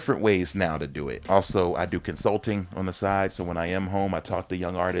there's different ways now to do it. Also, I do consulting on the side. So when I am home, I talk to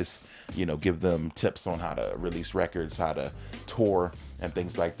young artists, give them tips on how to release records, how to tour and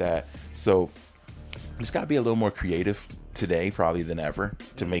things like that. So it's got to be a little more creative today probably than ever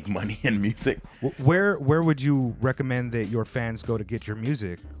to make money in music. Where would you recommend that your fans go to get your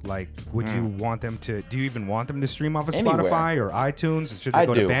music? Like, would you want them to? Do you even want them to stream off of Spotify or iTunes? Should they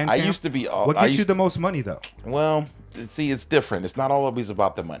go to Bandcamp? I used to be all. What gets you the most money though? Well, see, it's different. It's not always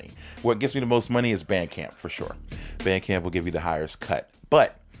about the money. What gets me the most money is Bandcamp for sure. Bandcamp will give you the highest cut,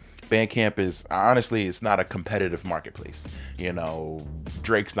 but Bandcamp is honestly, it's not a competitive marketplace.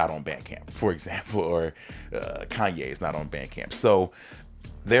 Drake's not on Bandcamp, for example, or Kanye is not on Bandcamp. So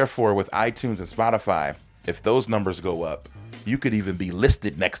therefore, with iTunes and Spotify, if those numbers go up, you could even be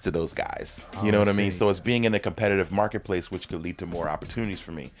listed next to those guys. You know what I mean? So it's being in a competitive marketplace, which could lead to more opportunities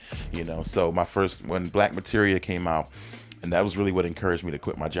for me. So when Black Materia came out, and that was really what encouraged me to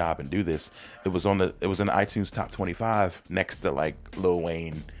quit my job and do this. It was in the iTunes top 25 next to like Lil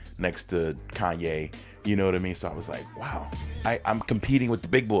Wayne, next to Kanye, you know what I mean? So I was like, wow, I'm competing with the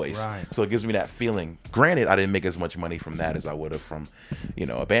big boys. Right. So it gives me that feeling. Granted, I didn't make as much money from that as I would have from,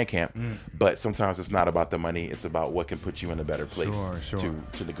 a Bandcamp. But sometimes it's not about the money. It's about what can put you in a better place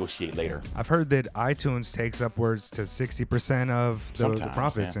to negotiate later. I've heard that iTunes takes upwards to 60% of the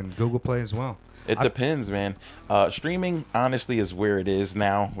profits, and Google Play as well. It depends, man. Streaming, honestly, is where it is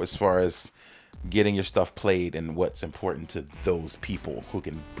now as far as getting your stuff played and what's important to those people who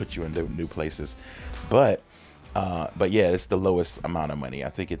can put you into new places. But yeah, it's the lowest amount of money. I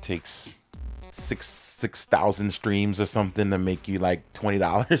think it takes 6,000 streams or something to make you like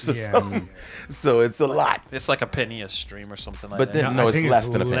 $20 or something. So it's a lot. It's like a penny a stream or something like But that. then no, it's less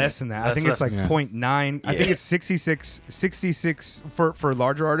than a penny. Less than that. I think it's like 0.9. I think it's 66 for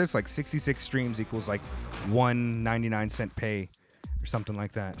larger artists. Like 66 streams equals like 1.99 pay or something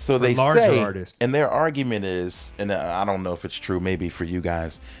like that. So for they larger say, artists. and their argument is, and I don't know if it's true, maybe for you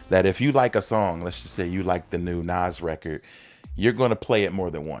guys, that if you like a song, let's just say you like the new Nas record, you're going to play it more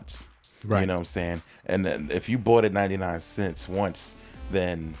than once. Right. You know what I'm saying? And then if you bought it 99 cents once,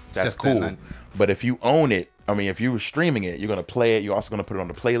 then that's Just cool. that But if you own it, I mean, if you were streaming it, you're going to play it. You're also going to put it on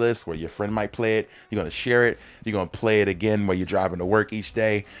the playlist where your friend might play it. You're going to share it. You're going to play it again while you're driving to work each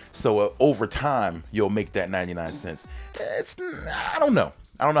day. So over time, you'll make that 99 cents. I don't know.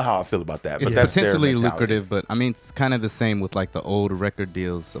 I don't know how I feel about that. But It's that's potentially their mentality. lucrative, but I mean, it's kind of the same with like the old record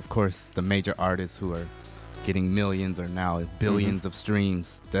deals. Of course, the major artists who are getting millions or now billions of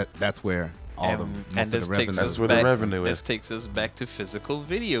streams. That's where all the most of the revenue. That's where the revenue is. This takes us back to physical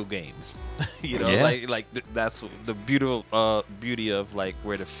video games. Yeah. like that's the beautiful beauty of like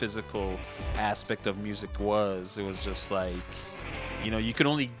where the physical aspect of music was. It was just like, you could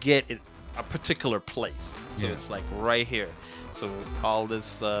only get it a particular place. So it's like right here. So all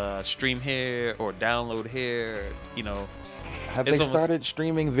this stream here or download here, Have they started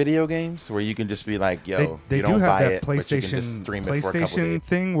streaming video games where you can just be like, yo, they you do don't have buy that it, but you can just stream it for a couple PlayStation days?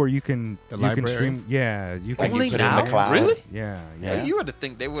 thing where you can library? stream. Yeah, you can Like you Only put it in now? the cloud. Really? Yeah. Yeah. You would have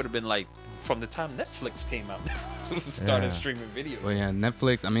think they would have been like from the time Netflix came out, started streaming video. Well, yeah,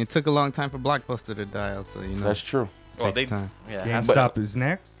 Netflix. I mean, it took a long time for Blockbuster to die out, so That's true. takes time. GameStop is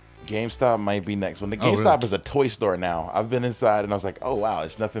next. GameStop might be next. When the Oh, GameStop really? is a toy store now. I've been inside and I was like, oh wow,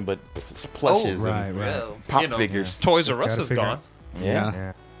 it's nothing but plushes and Well, pop figures. Toys R Us Gotta is figure gone. out. Yeah.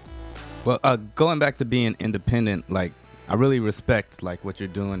 Yeah. Well, going back to being independent, like I really respect like what you're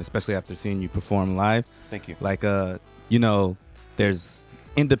doing, especially after seeing you perform live. Thank you. Like there's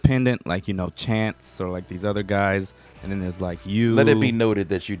independent, like Chance or like these other guys, and then there's like you. Let it be noted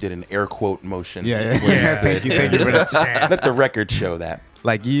that you did an air quote motion. Yeah. when you said- Thank you for that. Let the record show that.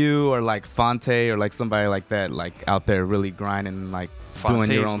 Like you or like Fonte or like somebody like that, like out there really grinding and like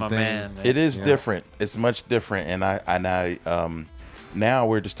doing your Fonte's own my thing. man. It is Yeah. different. It's much different. And I now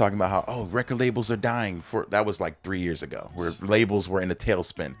we're just talking about how record labels are dying. That was like 3 years ago, where labels were in a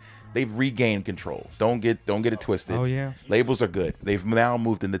tailspin. They've regained control. Don't get it twisted. Oh, yeah. Labels are good. They've now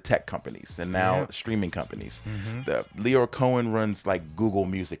moved into tech companies and now streaming companies. Leo Cohen runs like Google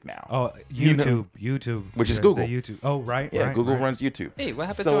Music now. Oh, You know- YouTube, Which is the Google. YouTube. Oh, right. Yeah, right, Google right. runs YouTube. Hey, what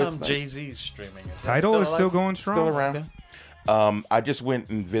happened So to it's like- Jay-Z's streaming? Is that Tidal is still alive? going strong. Still around. Okay. I just went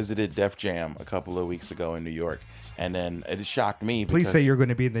and visited Def Jam a couple of weeks ago in New York, and then it shocked me. Please because, say you're going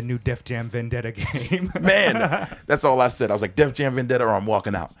to be in the new Def Jam Vendetta game. man, that's all I said. I was like, Def Jam Vendetta, or I'm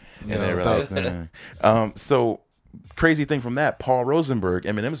walking out. And they were like, so crazy thing from that, Paul Rosenberg,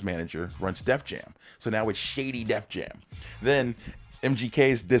 Eminem's manager, runs Def Jam. So now it's shady Def Jam. Then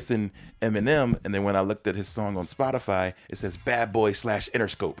MGK's dissing Eminem, and then when I looked at his song on Spotify, it says Bad Boy /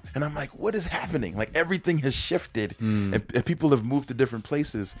 Interscope, and I'm like, what is happening? Like, everything has shifted, and people have moved to different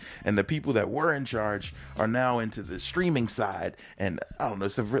places, and the people that were in charge are now into the streaming side, and I don't know,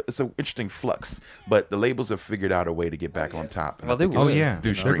 it's an interesting flux, but the labels have figured out a way to get back on top. And Well, they will. Oh yeah,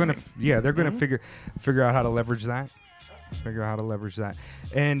 do they're gonna streaming. figure out how to leverage that.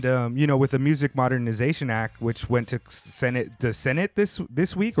 And with the Music Modernization Act, which went to the Senate this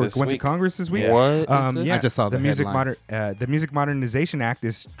week, or This went to week. Congress this week. Yeah. What is this? Yeah, I just saw the headline. The Music Modernization Act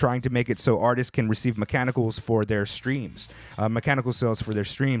is trying to make it so artists can receive mechanicals for their streams, mechanical sales for their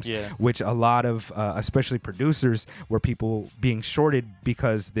streams, Yeah. which a lot of, especially producers, were people being shorted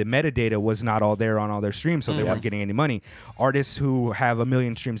because the metadata was not all there on all their streams, so they weren't getting any money. Artists who have 1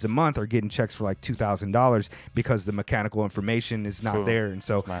 million streams a month are getting checks for like $2,000 because the mechanical information is not Cool. there, and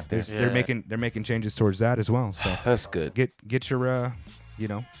so not there. they're making changes towards that as well. So That's good. get your get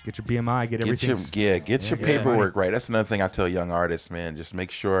your BMI, get everything. Get your paperwork right. That's another thing I tell young artists, man. Just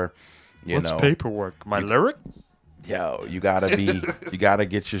make sure, What's paperwork? My lyric? Yo, you gotta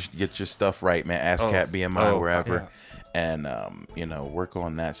get your stuff right, man. ASCAP, BMI, wherever, and work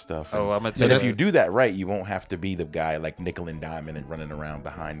on that stuff. Oh, And, I'm gonna tell and you if that- you do that right, you won't have to be the guy like nickel and diamond and running around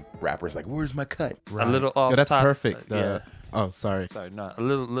behind rappers like, "Where's my cut?" A little off. Yeah, that's top- perfect. yeah. Oh, sorry. Sorry, no, a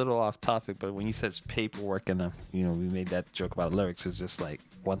little off topic, but when you said paperwork and we made that joke about lyrics, it's just like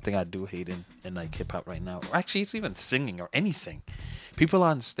one thing I do hate in like hip hop right now. Or actually, it's even singing or anything. People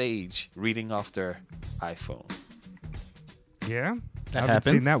on stage reading off their iPhone. Yeah, I haven't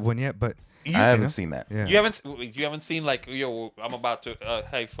happens. seen that one yet, but I haven't seen that. yeah. You haven't seen like, yo, I'm about to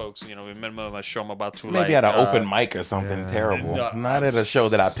hey folks, remember my show, I'm about to Maybe like, at an open mic or something terrible. No, Not at a show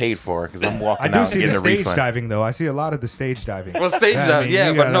that I paid for because I'm I walking do out see getting the a stage refund. diving though. I see a lot of the stage diving. Well, stage Yeah, I dive, mean, yeah,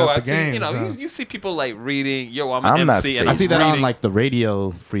 you but gotta no, up I the see, game, so. you see people like reading, yo, I'm I'm an not MC and staging. I I'm see that reading. on like the radio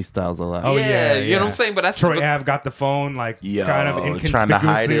freestyles a lot. Oh, yeah, yeah, you know what yeah. I'm saying? But that's Troy but, Ave got the phone like Yo, kind of trying to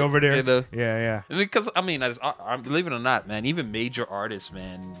hide inconspicuously it. over there. You know? Yeah. because believe it or not, man, even major artists,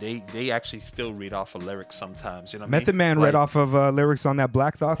 man, they actually still read off of lyrics sometimes. You know what I mean? Method Man read off of lyrics on that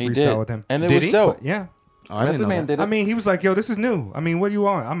Black Thought He freestyle did, with him. and it Did was he? dope. Yeah. Oh, I didn't Method know Man that. did it. I mean, he was like, "Yo, this is new. I mean, what do you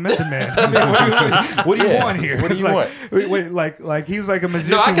want? I'm Method Man. I mean, what do you Yeah. want here? What do It's you like, want? Wait, like he's like a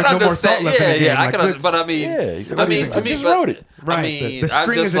magician No, I with can no more salt understand. left in Yeah, the game. yeah, I Like, can. let's- But I mean, Yeah, he said, I mean, I to me, just but- wrote it. right. I mean, the I'm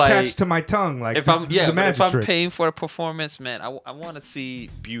string just is like, attached to my tongue. Like if this I'm is the but magic if I'm trick. paying for a performance, man, I want to see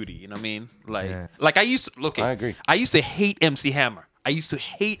beauty. You know what I mean? Like, Yeah. like I used to look. I agree. I used to hate MC Hammer. I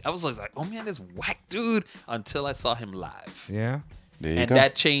was like, oh man, this whack dude, until I saw him live, Yeah. There you and go.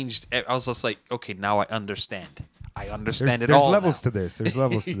 that changed. I was just like, okay, now I understand. I understand There's it all. levels now. to this. There's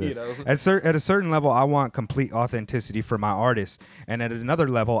levels to You this. know? At a certain level, I want complete authenticity for my artist, and at another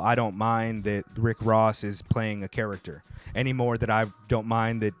level, I don't mind that Rick Ross is playing a character any more that I don't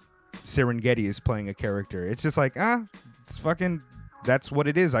mind that Serengeti is playing a character. It's just like it's fucking. That's what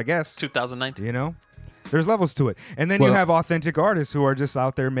it is, I guess. 2019. You know. There's levels to it. And then you Well- have authentic artists who are just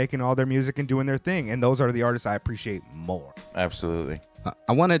out there making all their music and doing their thing. And those are the artists I appreciate more. Absolutely.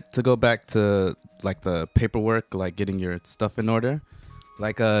 I wanted to go back to like the paperwork, like getting your stuff in order.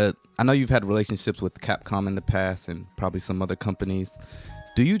 Like I know you've had relationships with Capcom in the past and probably some other companies.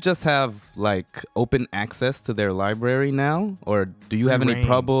 Do you just have like open access to their library now, or do you have any reign.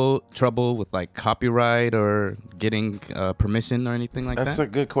 trouble with like copyright or getting permission or anything like That's that? a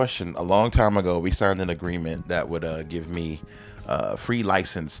good question. A long time ago, we signed an agreement that would give me free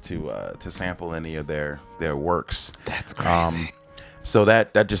license to sample any of their works. That's crazy. So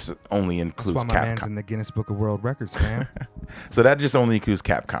that just only That's includes why my man's Capcom. in the Guinness Book of World Records, man. So that just only includes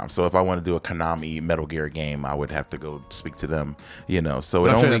Capcom. So if I want to do a Konami Metal Gear game, I would have to go speak to them. So But it I'm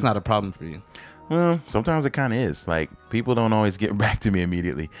sure only that's not a problem for you. Well, sometimes it kind of is. Like, people don't always get back to me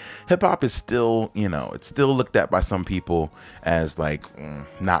immediately. Hip hop is still, it's still looked at by some people as like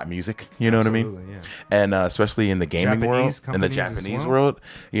not music. You know what I mean? Absolutely, yeah. And especially in the gaming Japanese world, in the companies as Japanese well.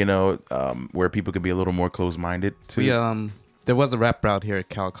 world, where people could be a little more closed-minded to. There was a rapper out here,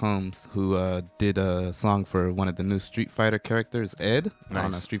 Cal Combs, who did a song for one of the new Street Fighter characters, Ed, on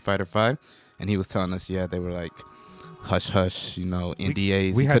Nice. Street Fighter 5. And he was telling us, they were like, hush hush,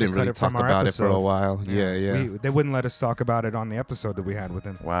 NDAs. we You had to couldn't cut really it from talk our about it for a episode. while. Yeah. They wouldn't let us talk about it on the episode that we had with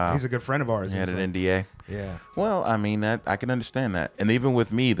him. Wow. He's a good friend of ours. He had and an so- NDA. Yeah. Well, I mean, I can understand that. And even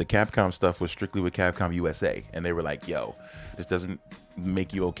with me, the Capcom stuff was strictly with Capcom USA. And they were like, yo, this doesn't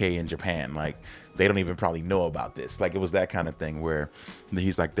make you okay in Japan. Like, they don't even probably know about this. Like, it was that kind of thing where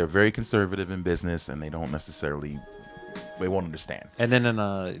he's like, they're very conservative in business and they don't necessarily, they won't understand. And then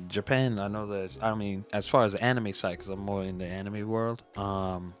in Japan, I know that, I mean, as far as the anime side, because I'm more in the anime world,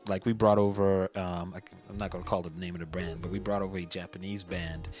 like we brought over, I'm not going to call the name of the brand, but we brought over a Japanese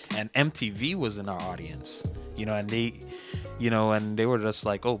band, and MTV was in our audience, and they were just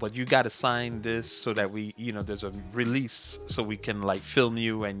like, oh, but you got to sign this so that we, there's a release so we can like film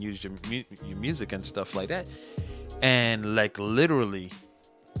you and use your music and stuff like that. And like literally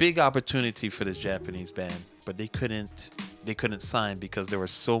big opportunity for this Japanese band, but they couldn't sign because there were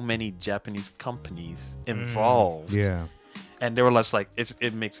so many Japanese companies involved. Yeah. And they were just like,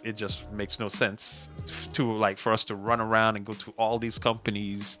 it just makes no sense to like for us to run around and go to all these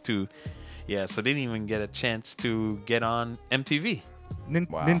companies so they didn't even get a chance to get on MTV.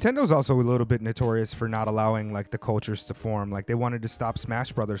 Wow. Nintendo's also a little bit notorious for not allowing like the cultures to form. Like they wanted to stop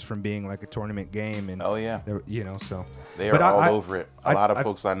Smash Brothers from being like a tournament game, and Oh, yeah. so They But are all I- over it. A lot of I-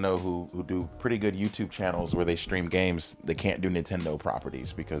 folks I know who do pretty good YouTube channels where they stream games, they can't do Nintendo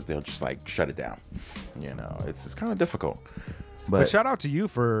properties because they'll just like shut it down. It's kind of difficult. But shout out to you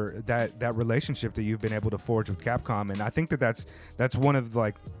for that relationship that you've been able to forge with Capcom, and I think that's one of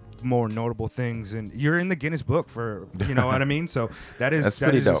like more notable things, and you're in the Guinness Book for what I mean. So That's that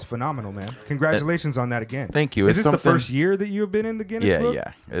pretty is dope. just phenomenal, man. Congratulations on that again. Thank you. Is It's this the something- first year that you have been in the Guinness Book?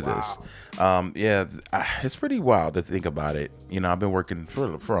 Yeah, it is. Wow. It's pretty wild to think about it. I've been working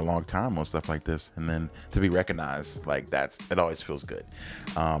for a long time on stuff like this, and then to be recognized like it always feels good.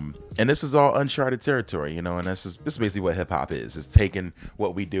 And this is all uncharted territory, and this is basically what hip hop is. It's taking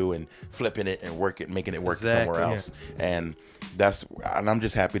what we do and flipping it and making it work somewhere Exactly, else. And I'm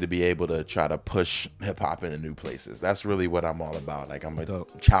just happy to be able to try to push hip hop into new places. That's really what I'm all about. Like I'm a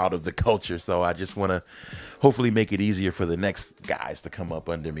child of the culture, so I just want to hopefully make it easier for the next guys to come up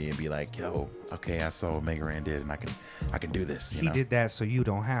under me and be like, yo, okay, I saw what Mega Ran did, and I can do this. He did that so you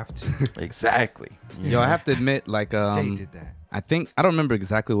don't have to. Exactly. Yo, I have to admit, like, Jay did that. I don't remember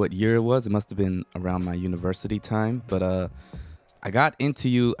exactly what year it was. It must have been around my university time, but I got into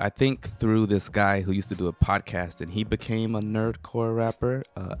you, I think, through this guy who used to do a podcast, and he became a nerdcore rapper,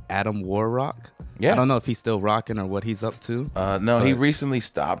 Adam Warrock. Yeah. I don't know if he's still rocking or what he's up to. No, he recently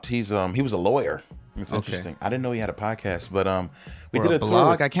stopped. He was a lawyer. It's Okay. interesting. I didn't know he had a podcast, but we Or did a tour.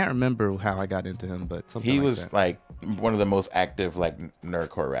 blog. with- I can't remember how I got into him, but something he like was that. like one of the most active like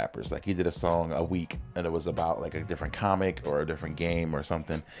nerdcore rappers. Like he did a song a week, and it was about like a different comic or a different game or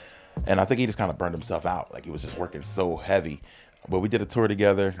something. And I think he just kind of burned himself out. Like he was just working so heavy. But we did a tour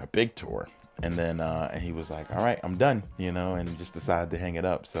together, a big tour, and then and he was like, "All right, I'm done," and just decided to hang it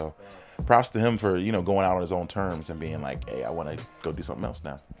up. So, props to him for going out on his own terms and being like, "Hey, I want to go do something else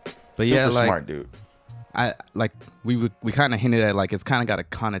now." But Super yeah, like, smart dude. I like we kind of hinted at like it's kind of got a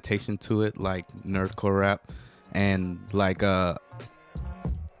connotation to it, like nerdcore rap, and like I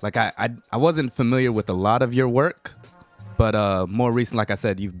wasn't familiar with a lot of your work, but more recent, like I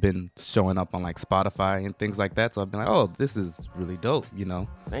said, you've been showing up on like Spotify and things like that, so I've been like, oh, this is really dope,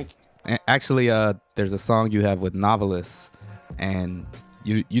 Thank you. And actually, there's a song you have with Novelist, and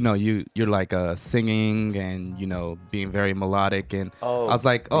you're like singing and being very melodic, and Oh, I was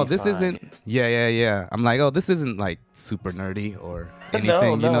like, oh, Be this Fine. isn't yeah. I'm like, oh, this isn't like super nerdy or anything, No,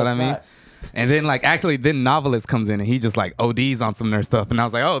 you know what I it's mean? not. And then like actually then Novelist comes in and he just like ODs on some nerd stuff, and I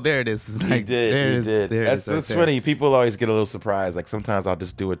was like, oh, there it is. He Like, did. there it He is, did. there it That's is right it's there. funny. People always get a little surprised. Like sometimes I'll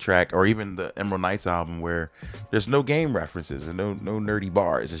just do a track, or even the Emerald Knights album, where there's no game references and no nerdy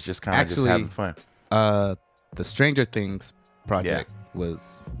bars. It's just kind of just Actually, having fun. The Stranger Things project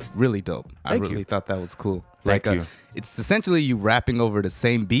was really dope. I Thank really you. thought that was cool. Thank Like you. it's essentially you rapping over the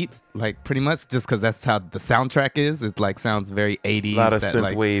same beat, like pretty much just because that's how the soundtrack is. It like sounds very 80s. A lot of that, synth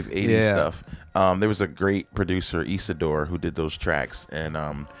like, wave 80s yeah. stuff. There was a great producer, Isadore, who did those tracks,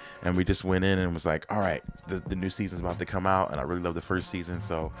 and we just went in and was like, all right, the new season's about to come out, and I really love the first season,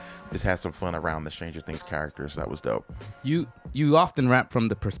 so we just had some fun around the Stranger Things characters. That was dope. You often rap from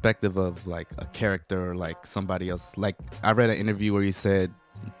the perspective of like a character or like somebody else. Like I read an interview where you said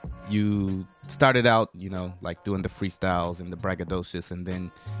you started out, like doing the freestyles and the braggadocious, and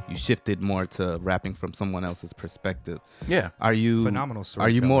then you shifted more to rapping from someone else's perspective. Yeah. Are you Phenomenal Are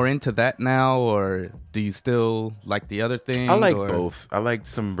you storyteller. more into that now, or do you still like the other thing? I like or- both. I like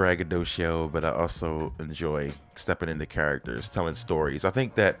some braggadocio, but I also enjoy stepping into characters, telling stories. I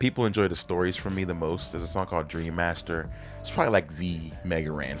think that people enjoy the stories from me the most. There's a song called Dream Master. It's probably like the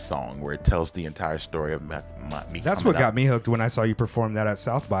Mega Ran song where it tells the entire story of me. That's what got me hooked when I saw you perform that at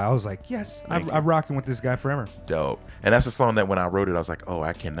South by. I was like, yes, I'm rocking with this guy forever. Dope. And that's a song that when I wrote it, I was like, oh,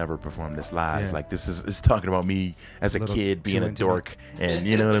 I can never perform this live. Yeah. Like it's talking about me as a kid being a dork and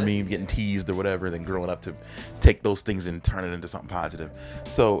you know what I mean, getting teased or whatever, then growing up to take those things and turn it into something positive.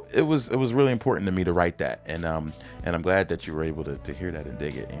 So it was really important to me to write that, and I'm glad that you were able to hear that and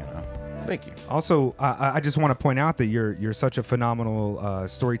dig it. You know, thank you. Also, I just want to point out that you're such a phenomenal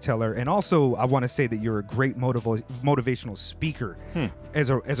storyteller, and also I want to say that you're a great motivational speaker as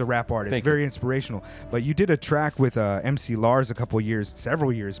a rap artist. Thank Very you. inspirational. But you did a track with MC Lars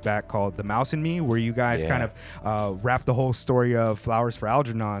several years back called "The Mouse and Me," where you guys kind of rap the whole story of Flowers for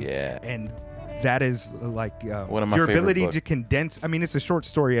Algernon. Yeah. And that is like One of my your favorite ability books. to condense. I mean, it's a short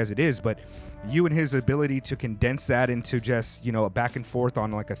story as it is, but you and his ability to condense that into just a back and forth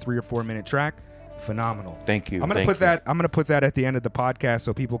on like a 3 or 4 minute track, phenomenal. Thank you. I'm gonna Thank put you. that. I'm gonna put that at the end of the podcast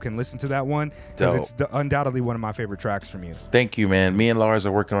so people can listen to that one because Dope. it's undoubtedly one of my favorite tracks from you. Thank you, man. Me and Lars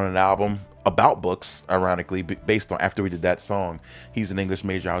are working on an album about books, ironically, based on after we did that song. He's an English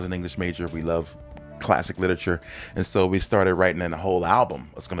major. I was an English major. We love classic literature, and so we started writing in a whole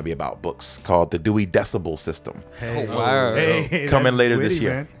album. It's going to be about books called the Dewey Decibel System. Hey, Oh, wow. hey, Coming that's later witty, this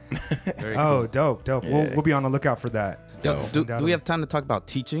year. man. Very Oh, dope. Yeah. We'll be on the lookout for that. Do we have time to talk about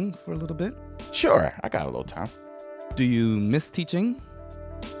teaching for a little bit? Sure, I got a little time. Do you miss teaching?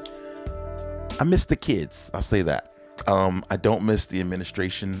 I miss the kids. I'll say that. I don't miss the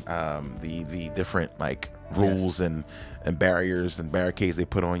administration, the different like rules and barriers and barricades they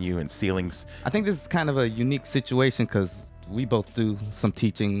put on you and ceilings. I think this is kind of a unique situation because we both do some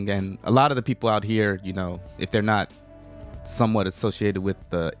teaching, and a lot of the people out here, if they're not somewhat associated with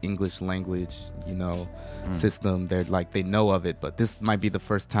the English language, system, they're like, they know of it, but this might be the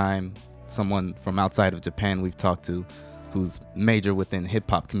first time someone from outside of Japan we've talked to who's major within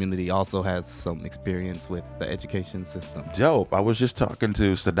hip-hop community also has some experience with the education system. Dope. I was just talking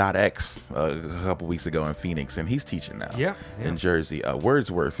to Sadat X a couple weeks ago in Phoenix, and he's teaching now. Yeah. In Jersey.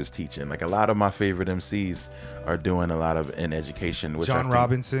 Wordsworth is teaching. Like a lot of my favorite MCs are doing a lot of in education. Which I John think-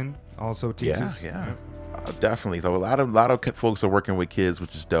 Robinson also teaches. Yeah. Definitely. So a lot of folks are working with kids,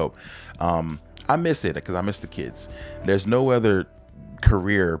 which is dope. I miss it because I miss the kids. There's no other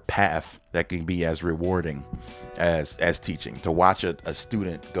career path that can be as rewarding as teaching. To watch a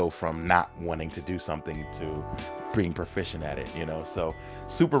student go from not wanting to do something to being proficient at it, so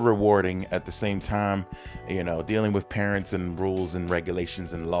super rewarding. At the same time, dealing with parents and rules and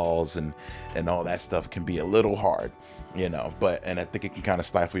regulations and laws and all that stuff can be a little hard, but I think it can kind of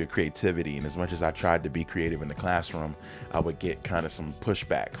stifle your creativity. And as much as I tried to be creative in the classroom, I would get kind of some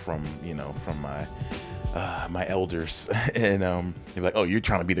pushback from my elders, and they're like, "Oh, you're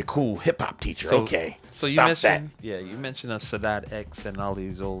trying to be the cool hip hop teacher, okay? So Stop you that." mentioned, you mentioned Sadat X and all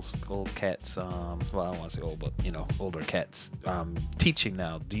these old cats. Well, I don't want to say old, but older cats teaching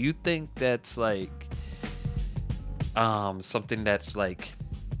now. Do you think that's like something that's like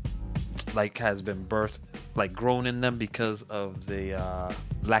has been birthed, like grown in them because of the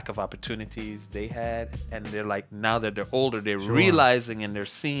lack of opportunities they had, and they're like, now that they're older, they're realizing and they're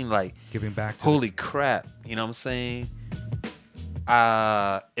seeing like, Giving back to holy crap, you know what I'm saying?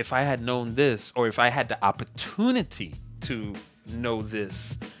 If I had known this, or if I had the opportunity to know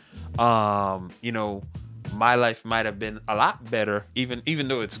this, my life might have been a lot better. Even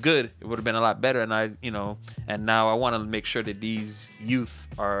though it's good, it would have been a lot better. And and now I want to make sure that these youth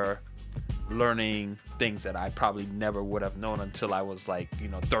are learning things that I probably never would have known until I was like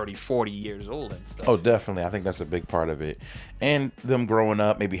 30, 40 years old and stuff. Oh, definitely. I think that's a big part of it. And them growing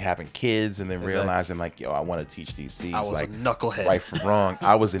up, maybe having kids, and then realizing like, I want to teach these seeds. I was like a knucklehead. right from wrong.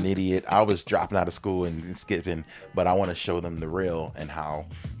 I was an idiot. I was dropping out of school and skipping, but I want to show them the real and how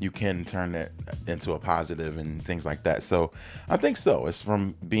you can turn that into a positive and things like that. So I think so. It's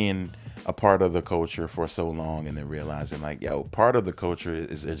from being a part of the culture for so long and then realizing like, part of the culture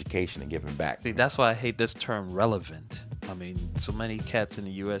is education and giving back. See, that's why I hate this term relevant. I mean, so many cats in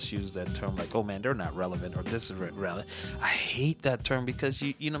the U.S. use that term like, oh man, they're not relevant, or this is relevant. I hate that term because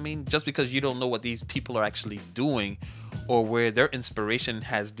you know what I mean? Just because you don't know what these people are actually doing or where their inspiration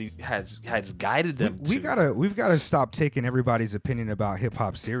has guided them to. We've gotta stop taking everybody's opinion about hip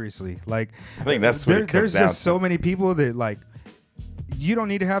hop seriously. Like, I think that's what it comes there's down just so many people that like, you don't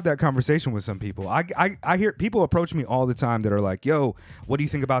need to have that conversation with some people. I hear people approach me all the time that are like, yo, what do you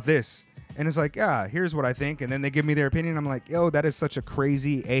think about this? and it's like, yeah, here's what I think, and then they give me their opinion. I'm like, yo, that is such a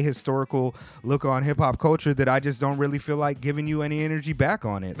crazy ahistorical look on hip hop culture that I just don't really feel like giving you any energy back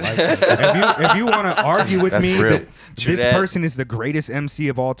on it. Like, if you want to argue with That's me real. that this person is the greatest MC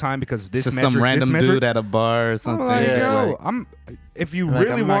of all time because this Just metric, some random this metric, dude at a bar or something. I'm like, Yeah. yo, if you Like,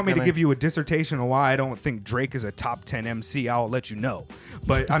 really I'm want not me to gonna- give you a dissertation on why I don't think Drake is a top 10 MC, I'll let you know.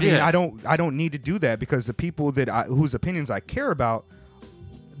 But I mean, Yeah. I don't need to do that because the people whose opinions I care about,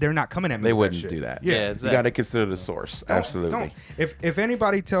 they're not coming at me. They with wouldn't shit. do that. Yeah, You exactly. got to consider the source. Absolutely. If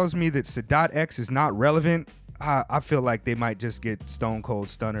anybody tells me that Sadat X is not relevant, I feel like they might just get stone cold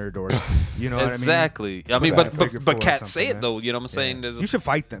stunnered or you know what I mean? Exactly. I mean, Figure but four or cats say something, it though. You know what I'm saying? You should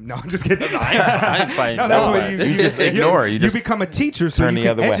fight them. No, I'm just kidding. I ain't fighting. No, that's no what one. you just ignore. You just become a teacher so turn you the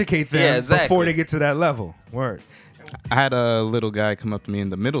can other way. educate them Yeah, exactly. before they get to that level. Word. I had a little guy come up to me in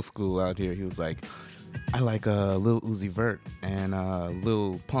the middle school out here. He was like, I like Lil Uzi Vert and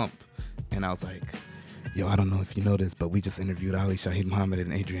Lil Pump. And I was like, yo, I don't know if you know this, but we just interviewed Ali Shaheed Muhammad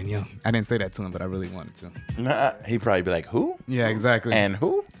and Adrian Young. I didn't say that to him, but I really wanted to. Nah, he'd probably be like, who? Yeah, exactly. And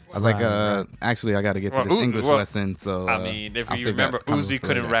who? I was like, actually, I got to get to Well, this Uzi- English well, lesson. So I mean, if I'll you save remember, that comment Uzi for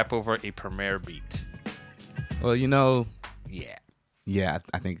couldn't later. rap over a Premier beat. Well, you know, Yeah.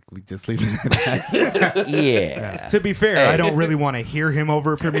 I think we just leave it at that. Yeah. To be fair, I don't really want to hear him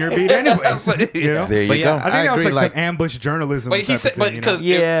over a premiere beat anyways. You know? There you But yeah, go. I think that was agree, like some ambush journalism. But he type said, of but thing, you know? because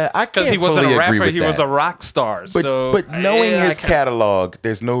Yeah, I can't he wasn't fully a agree rapper, with he was that. a rock star. So, But knowing yeah, his I can't- catalog,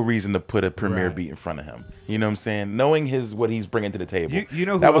 there's no reason to put a premiere Right. beat in front of him. You know what I'm saying? Knowing what he's bringing to the table. You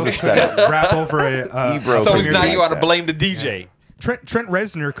know who that was a else setup. could rap over a He broke So it. premiere now beat? you ought to that. blame the DJ. Trent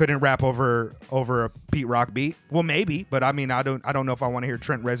Reznor couldn't rap over a Pete Rock beat. Well, maybe, but I mean, I don't know if I want to hear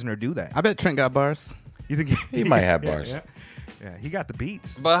Trent Reznor do that. I bet Trent got bars. You think He might have Yeah, bars. Yeah, he got the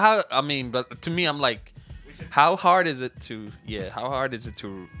beats. But how? I mean, but to me, I'm like, how hard is it to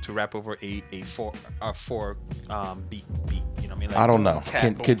rap over a four beat? You know what I mean? Like, I don't know. cat,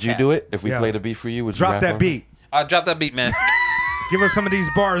 boom, Could you cat. do it? If we Yeah. played a beat for you, would you Drop rap that over? beat. Drop that beat, man. Give us some of these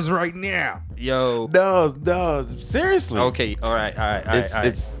bars right now. Yo. No, seriously. Okay. All right.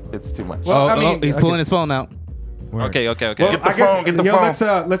 It's too much. Well, I mean, he's pulling his phone out. Okay. Well, Get the I guess, phone, get the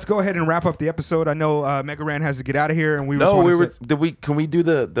phone. let's go ahead and wrap up the episode. I know Mega Ran has to get out of here, and we No, we were. say- Can we do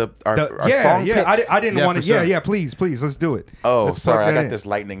our yeah, song yeah. picks? I didn't Yeah, want to. for sure. Yeah, please, let's do it. Oh, Let's sorry, plug I that got in. this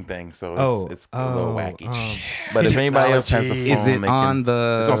lightning thing, so Oh, it's a little wacky. um, but if anybody else has a phone, Is it they on can,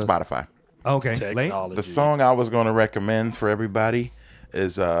 it's on the? Spotify. Okay, late. Technology. The song I was going to recommend for everybody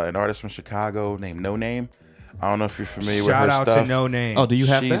is an artist from Chicago named No Name. I don't know if you're familiar with Shout her out stuff. to No Name. Oh, do you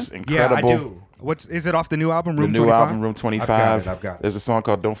have She's that? Yeah, incredible. I do. Is it off the new album? The Room new 25? album, Room 25. I've got it. There's a song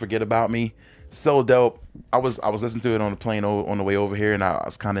called "Don't Forget About Me." So dope. I was listening to it on the plane on the way over here, and I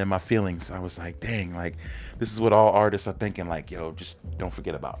was kind of in my feelings. I was like, dang, like this is what all artists are thinking. Like, yo, just don't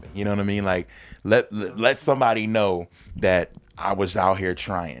forget about me. You know what I mean? Like, let somebody know that I was out here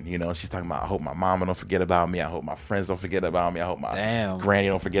trying. You know, she's talking about, I hope my mama don't forget about me. I hope my friends don't forget about me. I hope my granny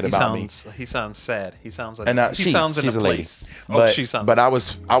don't forget about me. He sounds sad. He sounds like And he sounds in she's a a lady. place. But, she sounds. but I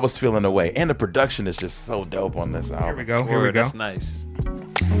was feeling the way, and the production is just so dope on this album. Here we go. Word, that's nice.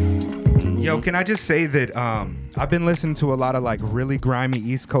 Yo, can I just say that I've been listening to a lot of like really grimy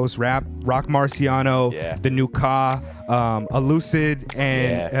East Coast rap, Rock Marciano, Yeah. the new Ka, Elucid,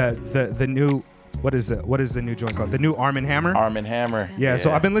 and Yeah. the new what is the new joint called? The new Arm & Hammer. Arm & Hammer. Yeah, so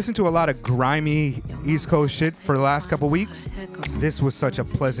I've been listening to a lot of grimy East Coast shit for the last couple weeks. This was such a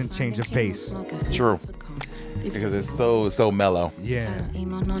pleasant change of pace. True. Because it's so mellow. Yeah.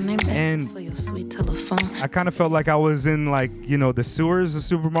 And I kind of felt like I was in like, the sewers of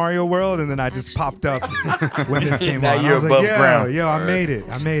Super Mario World, and then I just popped up when this came Now on. you're I was above like, ground. Yo, I made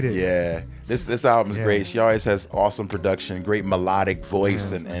it. Yeah. This album is Yeah. great. She always has awesome production, great melodic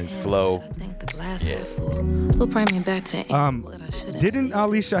voice and flow. Didn't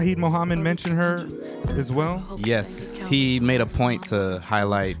Ali Shaheed Muhammad mention her as well? Yes, he made a point to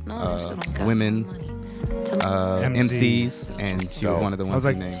highlight women MCs, and she was one of the I was ones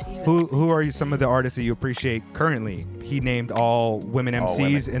like, he named. who are some of the artists that you appreciate currently? He named all women All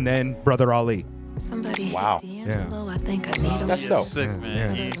MCs and then Brother Ali. Wow. That's dope. Sick,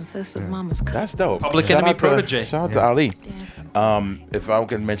 man. Yeah. That's dope. Public Shout Enemy out to- protege. Shout out to Ali. If I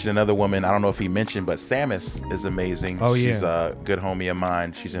can mention another woman, I don't know if he mentioned, but Samus is amazing. Oh, yeah. She's a good homie of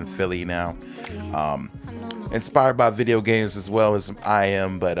mine. She's in Philly now. Inspired by video games as well as I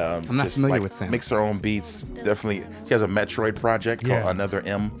am, but I'm not just familiar with Samus. makes her own beats. Definitely, she has a Metroid project Yeah. called Another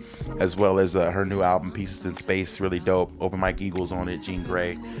M, as well as her new album Pieces in Space. Really dope. Open Mike Eagles on it. Jean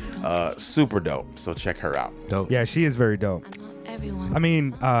Grey, super dope. So check her out. Dope. Yeah, she is very dope. I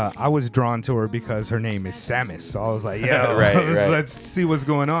mean, I was drawn to her because her name is Samus. So I was like, yo, Right. let's see what's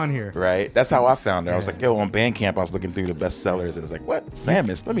going on here. Right. That's how I found her. I was like, yo, on Bandcamp, I was looking through the best sellers, and it was like, what?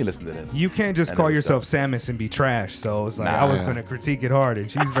 Samus? Let me listen to this. You can't just And call it was yourself dope. Samus and be trash. So it's like Nah. I was going to critique it hard, and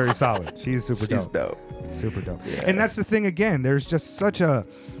she's very solid. She's super She's dope. dope. Super dope. Yeah. And that's the thing again. There's just such a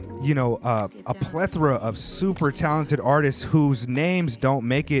plethora of super talented artists whose names don't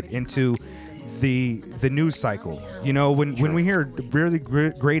make it into the news cycle. You know, when we hear really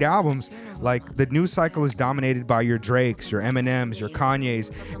great albums, like the news cycle is dominated by your Drakes, your Eminems, your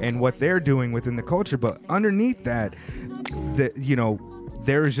Kanyes, and what they're doing within the culture. But underneath that,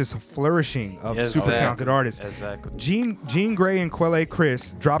 there is just a flourishing of super talented artists. Exactly. Jean Grey and Quelle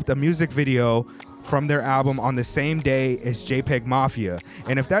Chris dropped a music video from their album on the same day as JPEG Mafia,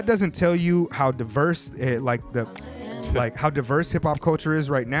 and if that doesn't tell you how diverse, how diverse hip hop culture is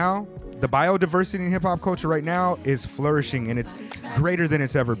right now, the biodiversity in hip hop culture right now is flourishing, and it's greater than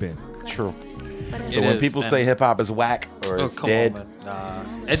it's ever been. True. So It when is, people man. say hip hop is whack or Oh, it's come dead, on,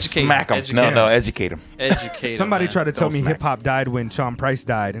 man. Educate. smack them. Educate No, educate them. Educate. Somebody man. tried to tell Don't me smack. hip hop died when Sean Price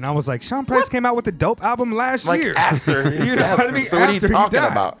died, and I was like, Sean Price came out with a dope album last Like year. after his You know death. what I mean? So what are you After he talking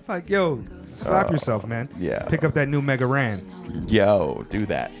died. about? It's like, yo, slap yourself, man. yeah. Pick up that new Mega Ran. Yo, do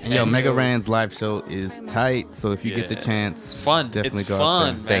that. And yo, And Mega yo- Ran's live show is tight. So if you get the Yeah. chance, It's fun. definitely It's go out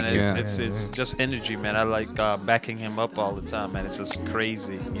fun, there. man. Thank you. It's just energy, man. I like backing him up all the time, man. It's just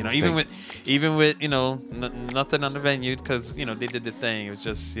crazy, you know. Even with nothing on the venue, because they did the thing. It was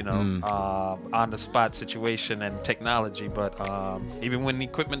just on the spot situation and technology. But even when the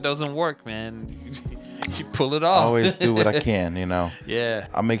equipment doesn't work, man, you pull it off. Always do what I can, Yeah.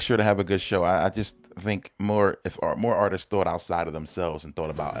 I'll make sure to have a good show. I just think more artists thought outside of themselves and thought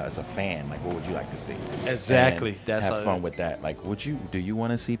about as a fan, like what would you like to see? Exactly. And That's have how- fun with that. Like, do you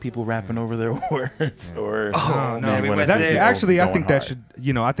want to see people rapping over their words, or Oh, do no, you we wanna went see there. people Actually, I going think that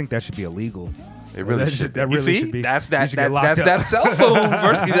hard? I think that should be illegal. It really that should. That You really see, should be. that's you that should get locked that's up. that cell phone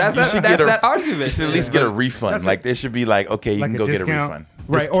versus that's should that get a- argument. You should at least get a refund. That's Like there should be like, okay, you Like can a go get a discount. refund.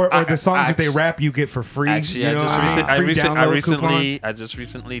 Right, or the songs that they actually- rap you get for free. Actually, you know what I mean? Free download coupon. I just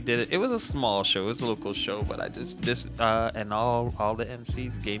recently did it. It was a small show. It was a local show, but I just and all the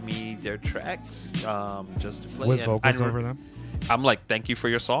MCs gave me their tracks just to play. With and vocals I- over them. I'm like, thank you for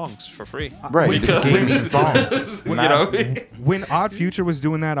your songs for free. Right, you just gave me songs. You Nah. know? When Odd Future was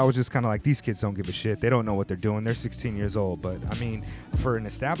doing that, I was just kind of like, these kids don't give a shit. They don't know what they're doing. They're 16 years old. But I mean, for an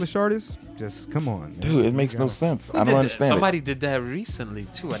established artist, just come on, man. Dude, it makes You no gotta- sense. Who I did don't that? understand Somebody did that recently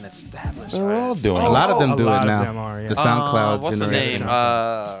too. An established. They're all artist. doing it. A lot of them A do lot it of now. them are, yeah. The SoundCloud What's the generation.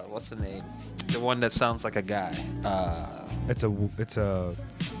 name? What's the name? The one that sounds like a guy.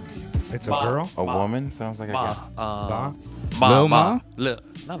 It's a Ma. girl. A woman sounds like a Ma. guy. Lil Ma? Not Lil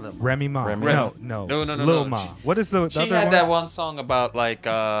Ma. Remy Ma. Remy. No. No, no, Lil no. Ma. What is the She other had one? that one song about like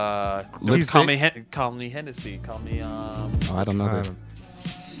Lipstick? call me Hennessy, call me Oh, I don't know that.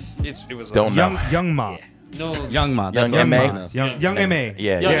 it was Don't know. Young Ma. no Young Ma. Young That's what M.A. I know. Young M.A.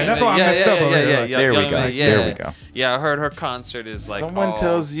 Yeah, Yeah, that's why I messed up over here. There we go. There we go. Yeah, I heard her concert is like Someone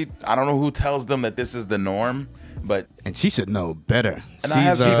tells you, I don't know who tells them that this is the norm, but And she should know better. And I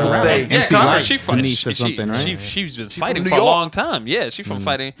have She's, people say- Yeah, MC Lights, she Denise or something, right? She's been from fighting New for a York. long time. Yeah, she's from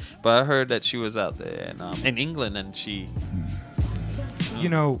fighting. But I heard that she was out there in England, and she. You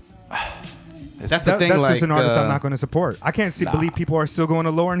know, That's the thing. that's like, just an artist I'm not going to support. I can't Nah. believe people are still going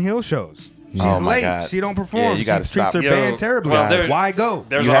to Lauryn Hill shows. She's Oh my late. God. She don't perform. Yeah, you gotta she treats stop. her Yo, band terribly. well, there's- Why go?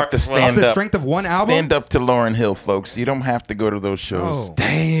 There's you have to stand Off the up. strength of one album? Stand up to Lauryn Hill, folks. You don't have to go to those shows. Oh.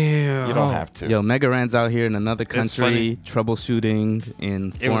 Damn. You don't have to. Yo, Mega Ran's out here in another country, funny. troubleshooting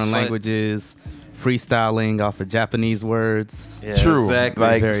in It was foreign fun. languages, freestyling off of Japanese words. Yeah, True. exactly.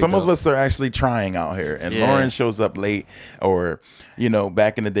 Like Very some of dope. us are actually trying out here, and Yeah. Lauren shows up late, or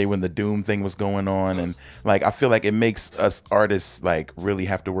back in the day when the Doom thing was going on, and like I feel like it makes us artists like really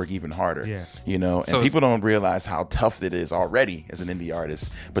have to work even harder. Yeah. So And people don't realize how tough it is already as an indie artist.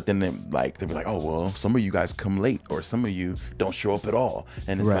 But then they'll be like, oh well, some of you guys come late, or some of you don't show up at all,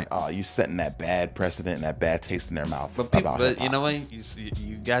 and it's Right. like, oh, you setting that bad precedent and that bad taste in their mouth But people, about but hip-hop. you know what?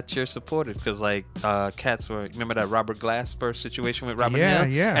 You got your supporters because like cats were. Remember that Robert Glasper situation with Robert Yeah,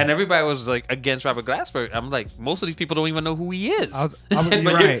 Hill? yeah. And everybody was like against Robert Glasper. I'm like, most of these people don't even know who he is. you're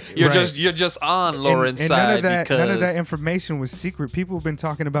But right. You're right. just on Lauren's and side none because of that information was secret. People have been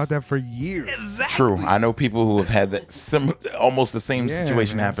talking about that for years. True. I know people who have had that almost the same Yeah,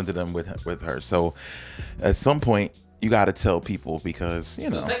 situation man. happen to them with her. So at some point you got to tell people because,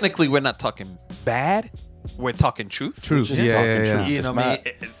 technically we're not talking bad. We're talking truth. Truth. just Yeah, talking yeah, yeah. truth. You It's know what I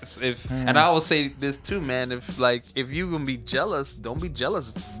mean? not- And I always say this too, man. If you gonna be jealous, don't be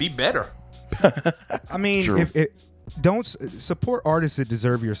jealous. Be better. I mean, True. support artists that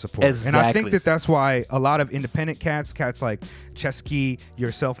deserve your support. And I think Exactly. that that's why a lot of independent cats like Chesky,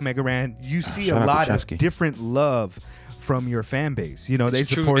 yourself, Mega Ran, you see shout a out to lot of Chesky. different love from your fan base. You know, they It's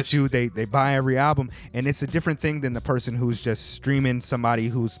true. support It's- you, they buy every album, and it's a different thing than the person who's just streaming somebody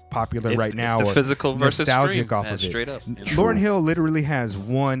who's popular right now It's the or physical versus nostalgic stream. off Yeah, of it. straight up. Lauryn Hill literally has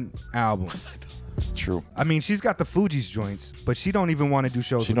one album. True. I mean, she's got the Fugees joints, but she don't even want to do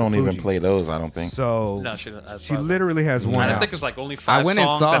shows. She with don't the even Fugees. play those, I don't think. So No, she didn't. I she saw that. literally has one. I album. think it's like only 5 I went and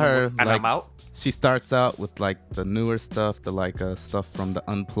songs saw her. and like, I'm out. She starts out with like the newer stuff, the like stuff from the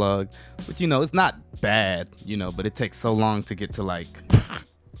Unplugged, which it's not bad, but it takes so long to get to like,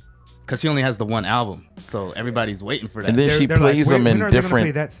 because she only has the one album, so everybody's waiting for that. And then she They're plays like, them when in are they gonna play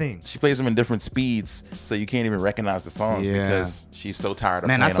different. that thing. She plays them in different speeds, so you can't even recognize the songs Yeah. because she's so tired of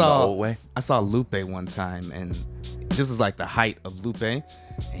Man, playing them the old way. I saw Lupe one time, and this was like the height of Lupe.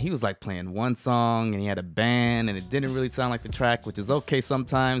 And he was like playing one song, and he had a band, and it didn't really sound like the track, which is okay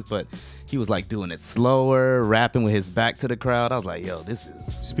sometimes, but he was like doing it slower, rapping with his back to the crowd. I was like, yo, this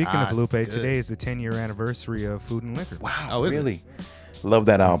is. Speaking not of Lupe, good. today is the 10-year anniversary of Food and Liquor. Wow, Oh, is it? really? Love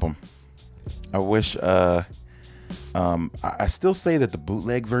that album. I wish. I still say that the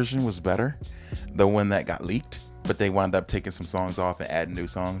bootleg version was better, the one that got leaked. But they wound up taking some songs off and adding new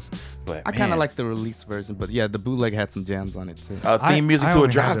songs. But I kind man, of like the release version, but yeah, the bootleg had some jams on it too. theme music I to a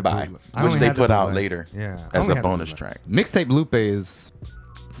only had the drive-by, bootleg. I which only they had the put out bootleg. later Yeah, I as only a had the bonus bootleg. track. Mixtape Lupe is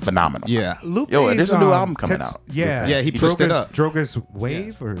Phenomenal. yeah. Lupe's, Yo, there's a new album coming Tets- out. Yeah, Yeah, he He pushed it Droga's, up. Droga's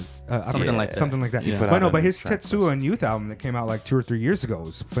Wave or I don't know, like that. something like that. He put But out no, a but new his track Tetsuo list. and Youth album that came out like 2 or 3 years ago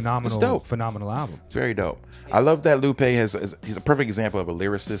was phenomenal. It's dope. Phenomenal album. Very dope. I love that Lupe he's a perfect example of a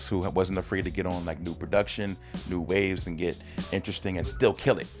lyricist who wasn't afraid to get on like new production, new waves, and get interesting and still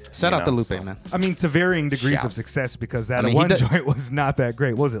kill it. Shout you out to know? Lupe, So, man. I mean, to varying degrees Shout. of success because that I mean, he one did- joint was not that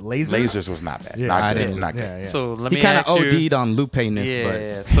great. What was it Lasers? Lasers was not bad. Yeah, not I good. didn't- Not good. Yeah, yeah. So let He me kind ask of you. OD'd on Lupe-ness,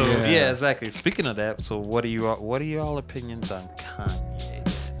 Yeah. but So yeah, exactly. Speaking of that, so what are y'all opinions on Kanye?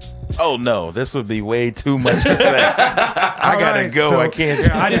 Oh no, this would be way too much to say. I All gotta right, go. so- I can't.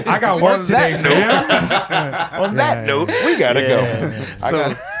 Yeah, I got work On today, that fam. On that note, we gotta go. I So,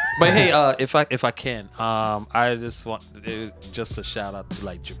 gotta- but hey, if I can, I just want just a shout out to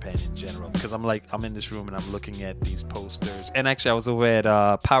like Japan in general because I'm in this room and I'm looking at these posters and actually I was over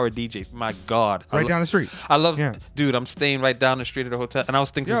at Power DJ. My God, Right down the street. I love, Yeah. dude. I'm staying right down the street at the hotel, and I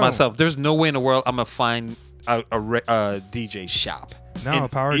was thinking Yo. to myself, "There's no way in the world I'm gonna find a DJ shop." No,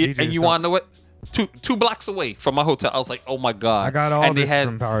 and, Power y- DJ And is you dope. want to know what? Two blocks away from my hotel. I was like, "Oh my God!" I got all and they this had,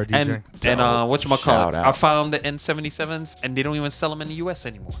 from Power DJ. And whatchamacallit, Shout out. I found the N77s, and they don't even sell them in the U.S.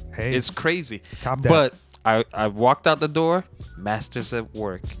 anymore. Hey. It's crazy. Cop that. But I walked out the door, Masters at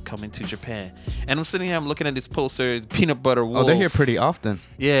Work, coming to Japan, and I'm sitting here, I'm looking at this poster, Peanut Butter Wolf. oh, they're here pretty often.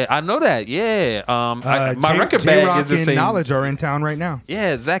 Yeah, I know that. Yeah, my record J-Rock bag is the and same. Knowledge are in town right now.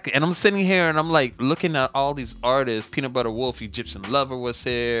 Yeah, exactly. And I'm sitting here and I'm like looking at all these artists. Peanut Butter Wolf, Egyptian Lover was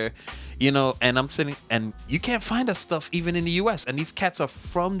here, and I'm sitting and you can't find that stuff even in the U.S. And these cats are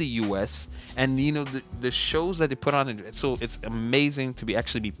from the U.S. And the shows that they put on, so it's amazing to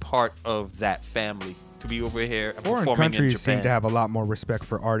actually be part of that family. To be over here and Foreign performing in countries Japan. seem to have a lot more respect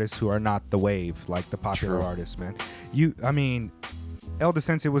for artists who are not the wave, like the popular True. artists, man. El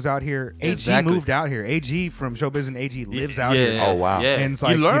Sensei was out here. AG Exactly. moved out here. AG from Showbiz and AG lives out yeah, here. Oh, wow. Yeah. And it's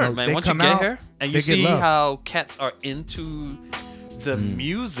like, you learn, you know, man. they Once you come get out, here and they you get see love. how cats are into the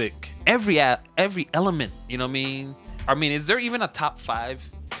music, every element. You know what I mean? I mean, is there even a top 5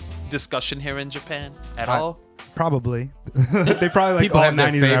 discussion here in Japan at all? Probably. They probably like People all have their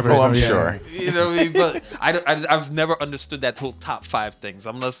 90s favorites. rappers. Oh, I'm Yeah. sure. You know what I mean? But I've never understood that whole top 5 things.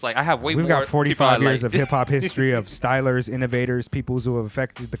 I'm just like, I have way We've more got 45 people I years like. of hip hop history of stylers, innovators, people who have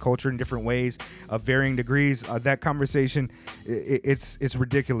affected the culture in different ways of varying degrees. That conversation, it's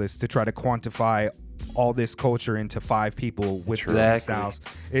ridiculous to try to quantify all this culture into 5 people with different Exactly. styles.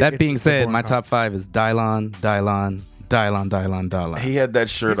 That being it's a said, boring my con- top 5 is Dylan. He had that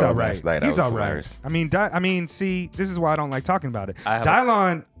shirt He's on all right. last night. That He's was all right. hilarious. I mean, see, this is why I don't like talking about it. I have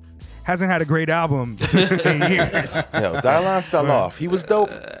Dylon hasn't had a great album in years. Yo, Dylon fell off. He was dope,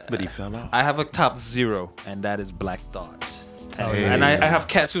 but he fell off. I have a top 0, and that is Black Thought. And, Oh, yeah. and I have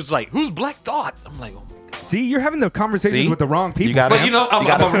cats who's like, who's Black Thought? I'm like, oh my God. See, you're having the conversations See? with the wrong people. You gotta- But you know, I'm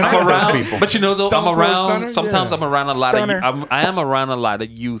gotta snipe those around. people. But you know, though, Stone I'm Cold around. Stunner? Sometimes Yeah. I'm around a lot Stunner. of. I am around a lot of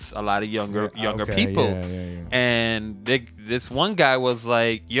youth, a lot of younger Okay, people. yeah. And this one guy was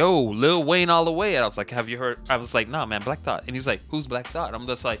like, "Yo, Lil Wayne all the way." And I was like, "Have you heard?" I was like, "Nah, man, Black Thought." And he's like, "Who's Black Thought?" I'm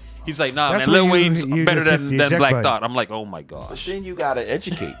just like, he's like, "Nah, That's man, Lil when you- Wayne's you better just hit than the eject Black button. Thought." I'm like, "Oh my But gosh." then you gotta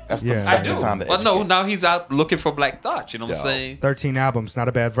educate. That's Yeah. the, I that's the do. time to But educate. no, now he's out looking for Black Thought. You know what I'm Yo. saying? 13 albums, not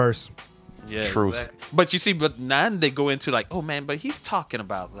a bad verse. Yeah, Truth. exactly. But you see, but now they go into like, oh man, but he's talking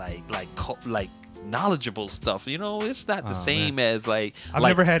about like knowledgeable stuff. You know, it's not the same as like I've like-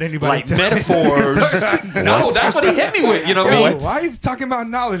 never had anybody like tell me. metaphors. No, that's what he hit me with. You know what I Yo, mean? why is he talking about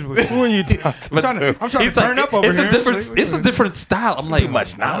knowledge? Who are you talking? I'm trying to He's turn like, up over it's here. a different, it's a different style. I'm like, Too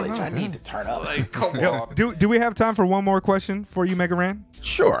much knowledge. I need to turn up. Like, come Yo, on. do we have time for one more question for you, Mega Ran?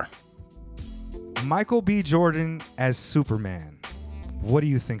 Sure. Michael B. Jordan as Superman. What do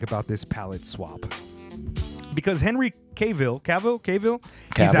you think about this palette swap? Because Henry Cavill,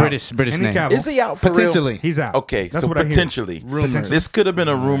 he's out. British Henry name. Cavill, Is he out for Potentially. He's out. Okay, That's so what I hear. potentially. Rumor. This could have been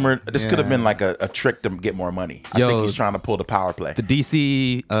a rumor. This could have been Yeah. like a trick to get more money. I Yo, think he's trying to pull the power play. The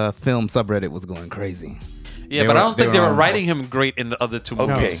DC film subreddit was going crazy. Yeah, They but I were- don't think they they were were on- writing him great in the other two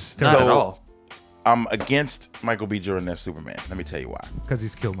Okay, movies. No, Not so- at all. I'm against Michael B. Jordan as Superman. Let me tell you why. Because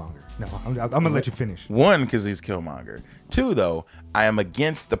he's Killmonger. No, I'm gonna let you finish. One, because he's Killmonger. Two, though, I am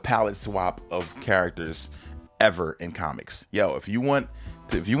against the palette swap of characters ever in comics. Yo, if you want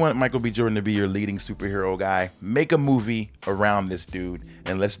Michael B. Jordan to be your leading superhero guy, make a movie around this dude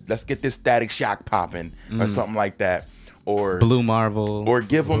and let's get this Static Shock popping or something like that. Or Blue Marvel. or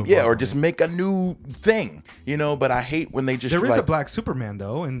give him or just make a new thing, But I hate when they just There is like, a black Superman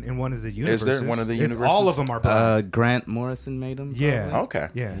though in one of the universes. there one of the All of universes? them are black. Grant Morrison made him. Yeah. probably. Okay.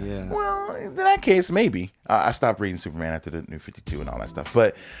 Yeah. Yeah. Well, in that case, maybe I stopped reading Superman after the New 52 and all that stuff.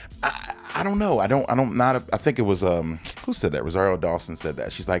 But I don't know. I think it was who said that? Rosario Dawson said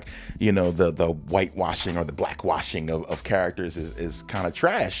that. She's like, the whitewashing or the blackwashing of characters is kind of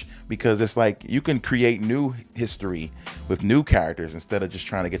trash because it's like you can create new history with new characters instead of just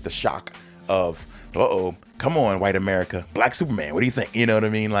trying to get the shock of come on, white America, black Superman, what do you think? You know what I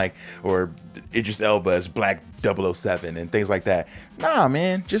mean? Like, or Idris Elba as Black 007 and things like that. Nah,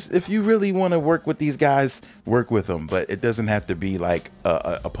 man, just if you really want to work with these guys, work with them, but it doesn't have to be like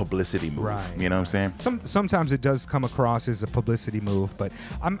a publicity move. Right, You know what I'm saying? Sometimes it does come across as a publicity move, but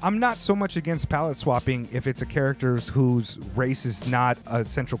I'm not so much against palette swapping if it's a character whose race is not a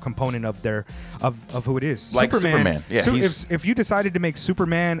central component of their of who it is. Like Superman. Yeah, So he's- if you decided to make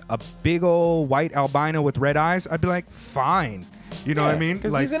Superman a big old white albino with red eyes, I'd be like, fine. You know what I Yeah, mean?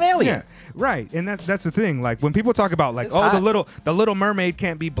 'cause Like, he's an alien. Yeah, right. And that's the thing. Like when people talk about like, It's oh, hot. the little mermaid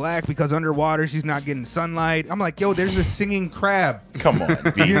can't be black because underwater she's not getting sunlight. I'm like, yo, there's a singing crab. Come on,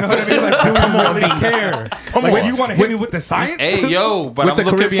 B. You know what I mean? Like, do we really care? Come Like, on. you want to hit me with the science? Hey, yo, but With I'm the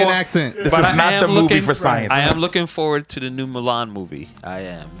looking Caribbean for, accent. This but is I not am the movie looking- for science. I am looking forward to the new Milan movie. I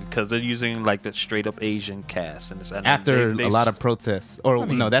am because they're using like the straight up Asian cast and After they a lot of protests. Or I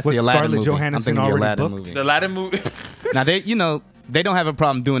mean, no, that's was the Aladdin Scarlett movie. I'm Johansson thinking the already Aladdin booked? movie. the Aladdin movie. Now they don't have a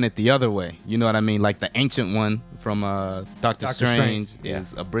problem doing it the other way. You know what I mean? Like the ancient one from Doctor Strange. Strange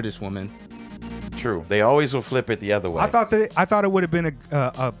is a British woman. True. They always will flip it the other way. I thought it would have been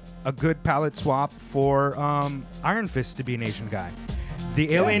a good palette swap for Iron Fist to be an Asian guy. The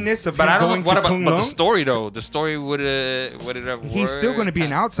alienness of But him I don't going know what to about Kung but the Lung, story though. The story would it have he's still worked? going to be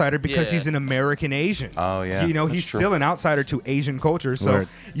an outsider because Yeah. he's an American Asian. Oh, yeah. You know, That's he's true. still an outsider to Asian culture. So Word.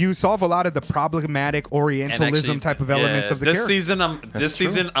 you solve a lot of the problematic And Orientalism actually, type of elements yeah, of the this character. season. This true.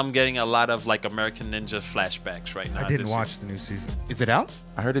 season, I'm getting a lot of like American Ninja flashbacks right now. I didn't this watch the new season. Is it out?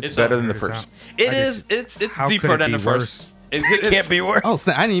 I heard it's It's better out. than the It's out. first. It I is. It's How could deeper it than be the first. It's, Can't be worse. Oh,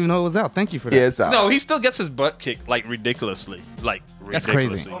 snap. I didn't even know it was out. Thank you for that. Yeah, it's out. No, he still gets his butt kicked like ridiculously, like That's crazy.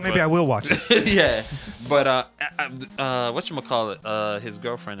 ridiculously. Well, maybe I will watch it. Yeah, but whatchamacallit, his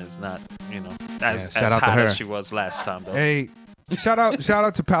girlfriend is not, as shout out to hot her. as she was last time though. Hey, shout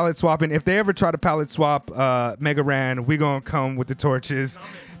out to palette swapping. If they ever try to palette swap Mega Ran, we gonna come with the torches.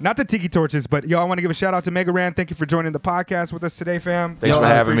 Not the tiki torches, but yo, I want to give a shout out to Mega Ran. Thank you for joining the podcast with us today, fam. Thanks Yo, for I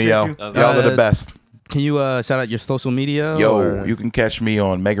having me, yo. appreciate Y'all are the Uh, best. Can you shout out your social media? Yo, or- you can catch me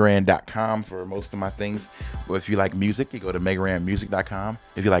on megaran.com for most of my things. Or if you like music, you go to megaranmusic.com.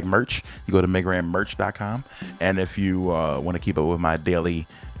 If you like merch, you go to megaranmerch.com. And if you want to keep up with my daily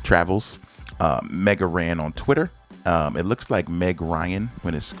travels, Megaran on Twitter. It looks like Meg Ryan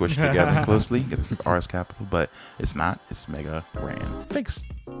when it's squished together closely. It's RS capital, but it's not. It's Mega Ran. Thanks.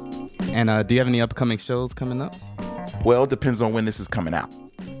 And do you have any upcoming shows coming up? Well, it depends on when this is coming out.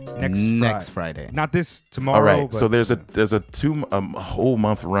 Next Friday. Not this tomorrow. All right. But So there's a whole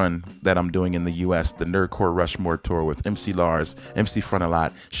month run that I'm doing in the U.S. The Nerdcore Rushmore tour with MC Lars, MC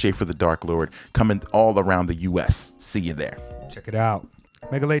Frontalot, Schaefer the Dark Lord, coming all around the U.S. See you there. check it out.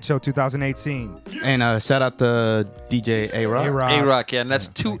 Mega Late Show 2018. And shout out to DJ A-Rock. A-Rock, yeah, and that's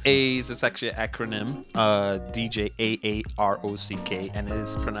two A's. It's actually an acronym. DJ AAROCK, and it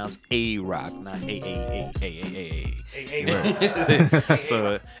is pronounced A-Rock, not A.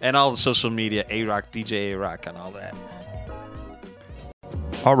 So, and all the social media, A-Rock, DJ A-Rock, and all that.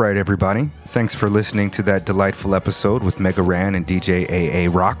 All right, everybody. Thanks for listening to that delightful episode with Mega Ran and DJ AA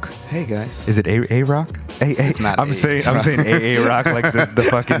Rock. Hey guys. Is it AA Rock? It's not I'm AA saying Rock. AA Rock like the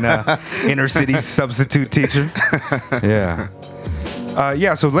fucking inner city substitute teacher. Yeah.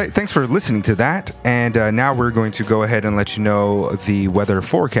 Thanks for listening to that. And now we're going to go ahead and let you know the weather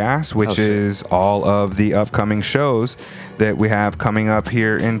forecast, which is all of the upcoming shows that we have coming up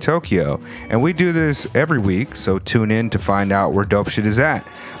here in Tokyo. And we do this every week, so tune in to find out where dope shit is at.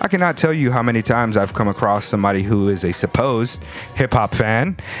 I cannot tell you how many times I've come across somebody who is a supposed hip-hop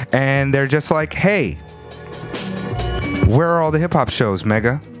fan, and they're just like, hey, where are all the hip-hop shows,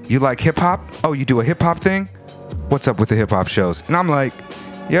 Mega? You like hip-hop? Oh, you do a hip-hop thing? What's up with the hip-hop shows? And I'm like,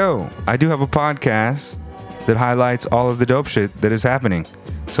 yo, I do have a podcast that highlights all of the dope shit that is happening.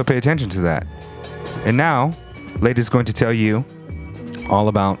 So pay attention to that. And now, Lady's going to tell you all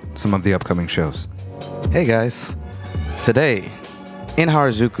about some of the upcoming shows. Hey guys. Today, in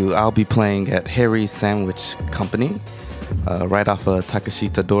Harajuku, I'll be playing at Harry's Sandwich Company, right off of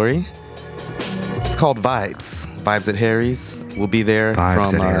Takashita Dori. It's called Vibes. Vibes at Harry's. We'll be there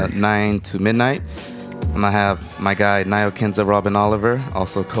from 9 to midnight. I'm going to have my guy, Nio Kenza Robin Oliver,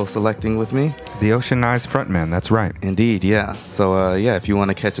 also co-selecting with me. The Ocean Eyes frontman, that's right. Indeed, yeah. So, if you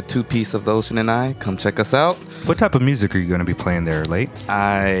want to catch a two-piece of the Ocean and I, come check us out. What type of music are you going to be playing there, Late?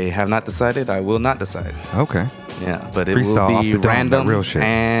 I have not decided. I will not decide. Okay. Yeah, but it Freestyle will off be the dome, random real shit.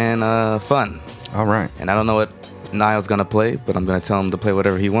 and fun. All right. And I don't know what Niall's going to play, but I'm going to tell him to play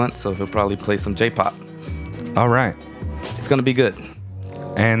whatever he wants, so he'll probably play some J-pop. All right. It's going to be good.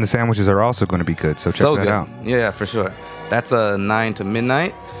 And the sandwiches are also going to be good, so check that out. Yeah, for sure. That's 9 to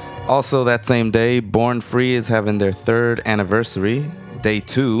midnight. Also, that same day, Born Free is having their 3rd anniversary, day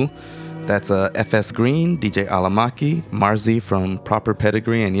 2. That's FS Green, DJ Alamaki, Marzi from Proper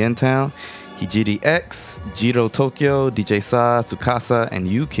Pedigree and Yentown, Hijiri X, Jiro Tokyo, DJ Sa, Tsukasa, and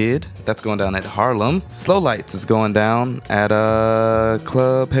U-Kid. That's going down at Harlem. Slow Lights is going down at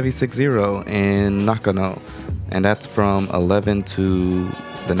Club Heavy 60 in Nakano. And that's from 11 to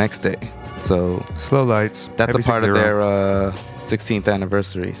the next day. So Slow Lights. that's Heavy a part 60. of their 16th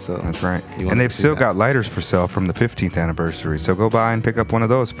anniversary. So That's right. you wanna And they've see still that. got lighters for sale from the 15th anniversary. So go by and pick up one of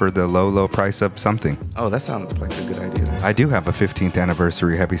those for the low, low price of something. Oh, that sounds like a good idea. I do have a 15th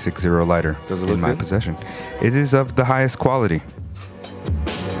anniversary Heavy 60 lighter Does it in look my good? possession. It is of the highest quality.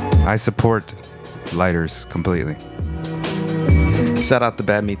 I support lighters completely. Shout out to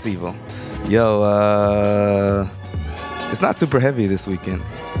Bad Meets Evil. Yo, it's not super heavy this weekend.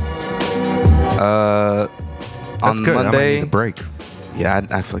 That's on good. I might Monday, need a break. yeah,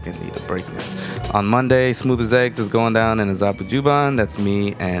 I fucking need a break, man. On Monday, Smooth as Eggs is going down in Azapu Juban. That's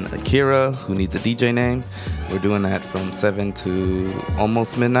me and Akira, who needs a DJ name. We're doing that from 7 to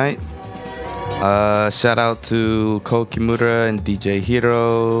almost midnight. Shout out to Ko Kimura and DJ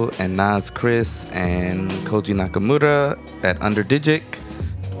Hiro and Nas Chris and Koji Nakamura at Underdigic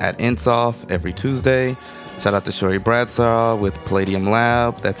at Insoft every Tuesday. Shout out to Shori Bradshaw with Palladium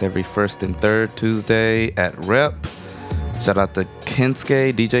Lab. That's every 1st and 3rd Tuesday at Rep. Shout out to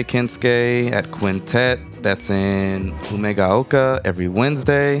Kensuke, DJ Kensuke at Quintet. That's in Umegaoka every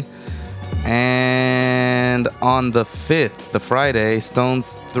Wednesday. And on the 5th, the Friday,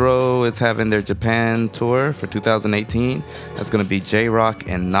 Stone's Throw is having their Japan tour for 2018. That's going to be J-Rock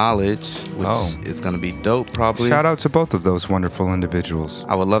and Knowledge, which is going to be dope, probably. Shout out to both of those wonderful individuals.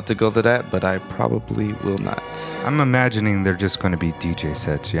 I would love to go to that, but I probably will not. I'm imagining they're just going to be DJ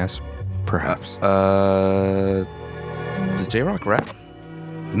sets, yes? Perhaps. Does J-Rock rap?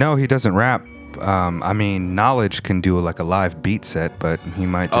 No, he doesn't rap. I mean, Knowledge can do like a live beat set, but he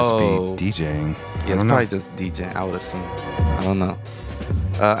might just be DJing. Yeah, it's probably just DJing, I would assume. I don't know.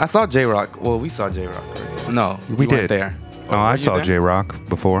 I saw J-Rock. Well, we saw J-Rock, right? No, We you did. weren't there. Oh, I saw J-Rock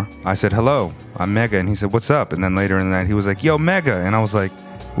before. I said, hello, I'm Mega. And he said, what's up? And then later in the night, he was like, yo, Mega. And I was like,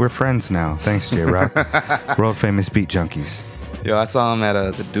 we're friends now. Thanks, J-Rock. World famous beat junkies. Yo, I saw him at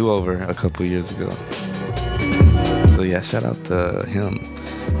the Do-Over a couple years ago. So yeah, shout out to him.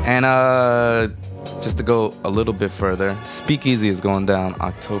 And just to go a little bit further, Speakeasy is going down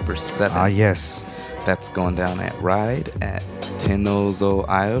October 7th. Ah, yes. That's going down at Ride at Tenozo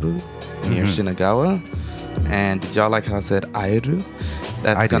Airu near Shinagawa. And did y'all like how I said Airu?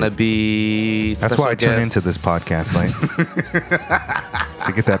 That's going to be That's why I tune into this podcast, like,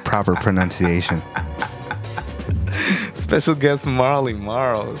 to get that proper pronunciation. Special guest Marley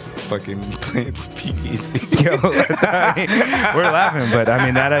Marls fucking playing Speakeasy. Yo, I mean, we're laughing, but I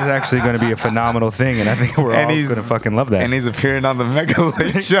mean, that is actually going to be a phenomenal thing, and I think we're all going to fucking love that. And he's appearing on the Mega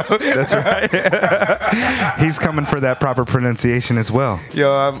Late Show. That's right. He's coming for that proper pronunciation as well.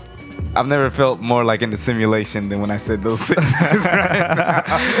 Yo, I've never felt more like in the simulation than when I said those sentences.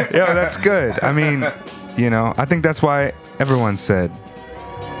 Yo, that's good. I mean, I think that's why everyone said.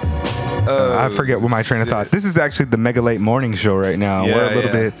 I forget what my train of thought. This is actually the Mega Late Morning Show right now.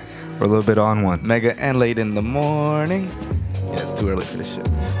 Yeah, We're a little bit on one. Mega and late in the morning. Yeah, it's too early for this shit.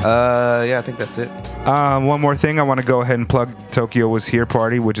 Yeah, I think that's it. One more thing, I want to go ahead and plug Tokyo Was Here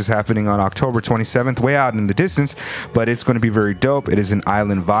Party, which is happening on October 27th, way out in the distance, but it's going to be very dope. It is an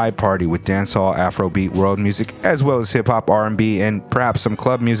island vibe party with dancehall, Afrobeat, world music, as well as hip-hop, R&B, and perhaps some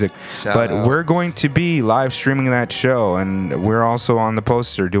club music. Shout out. We're going to be live streaming that show, and we're also on the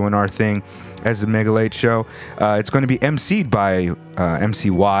poster doing our thing as the Mega Late Show. It's going to be emceed by MC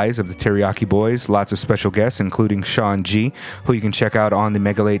Wise of the Teriyaki Boys. Lots of special guests, including Sean G, who you can check out on the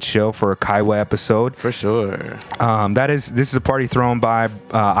Mega Late Show for a Kaiwa episode. For sure. This is a party thrown by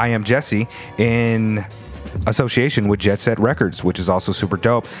I Am Jesse in association with Jet Set Records, which is also super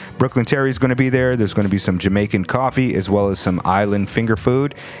dope. Brooklyn Terry's going to be there. There's going to be some Jamaican coffee as well as some island finger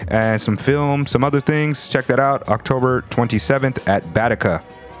food and some film, some other things. Check that out. October 27th at Batica.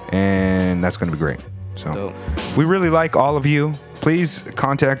 And that's going to be great. So Dope. We really like all of you. Please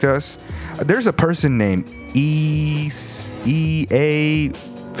contact us. There's a person named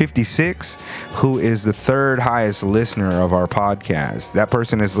EA56 who is the third highest listener of our podcast. That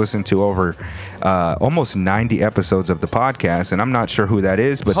person has listened to over almost 90 episodes of the podcast, and I'm not sure who that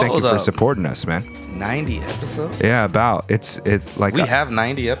is, but thank you Hold for up. supporting us, man. 90 episodes? Yeah, about it's like We have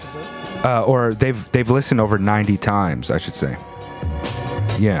 90 episodes? or they've listened over 90 times, I should say.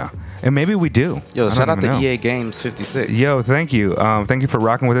 Yeah, and maybe we do. Yo, I don't shout out even to know. EA Games 56. Yo, thank you. Thank you for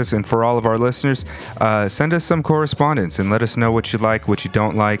rocking with us. And for all of our listeners, send us some correspondence and let us know what you like, what you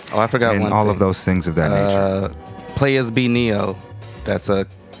don't like. Oh, I forgot and one all thing. of those things of that nature. Play as B Neo. That's a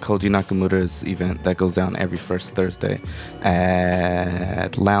Koji Nakamura's event that goes down every first Thursday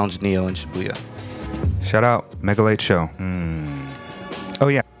at Lounge Neo in Shibuya. Shout out, Mega Late Show. Oh,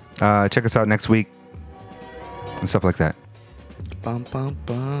 yeah. Check us out next week and stuff like that. Bum, bum,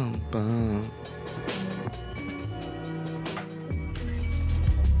 bum, bum.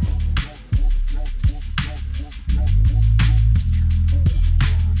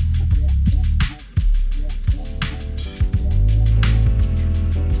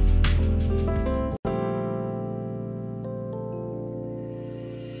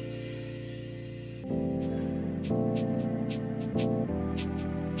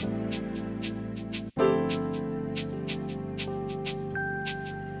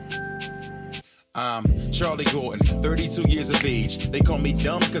 I'm Charlie Gordon, 32 years of age. They call me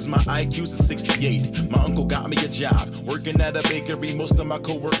dumb cause my IQ's a 68. My uncle got me a job, working at a bakery. Most of my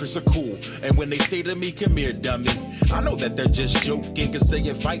coworkers are cool. And when they say to me, come here, dummy, I know that they're just joking cause they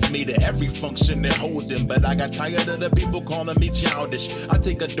invite me to every function they're holding. But I got tired of the people calling me childish. I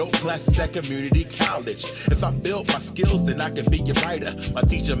take adult classes at community college. If I build my skills, then I can be a writer. My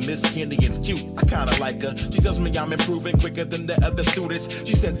teacher, Miss Kenny, is cute. I kinda like her. She tells me I'm improving quicker than the other students.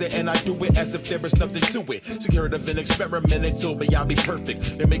 She says that and I do it as if there is nothing to it. She heard of an experiment and told me I'll be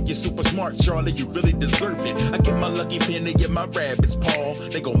perfect. They make you super smart, Charlie, you really deserve it. I get my lucky penny and my rabbit's paw.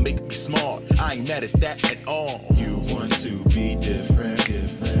 They gon' make me smart, I ain't mad at that at all. You want to be different.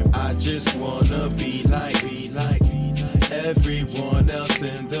 I just wanna be like everyone else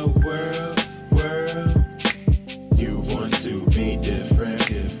in the world. You want to be different.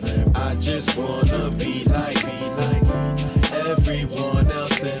 I just wanna be like everyone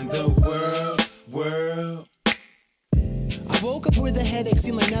else in the world. I woke up with a headache,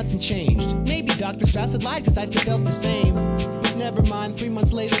 seemed like nothing changed. Maybe Dr. Strauss had lied, cause I still felt the same. But never mind, 3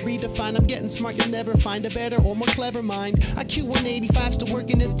 months later, redefine. I'm getting smart, you'll never find a better or more clever mind. IQ 185, still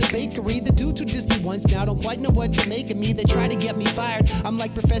working at the bakery. The dudes who dissed me once now don't quite know what to make of me. They try to get me fired, I'm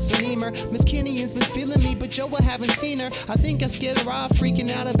like Professor Niemer. Miss Kenny has been feeling me, but Joe, I haven't seen her. I think I scared her off,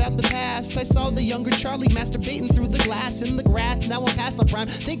 freaking out about the past. I saw the younger Charlie masturbating through the glass in the grass. Now I'm past my prime,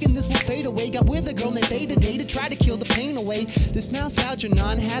 thinking this will fade away. Got with a girl named Beta Day to try to kill the pain away. This mouse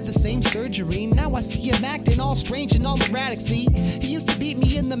Algernon had the same surgery. Now I see him acting all strange and all erratic. See, he used to beat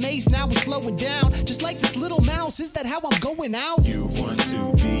me in the maze, now we're slowing down. Just like this little mouse, is that how I'm going out? You want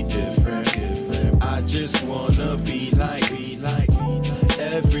to be different. I just wanna be like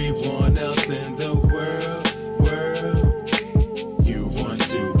everyone else in the world. You want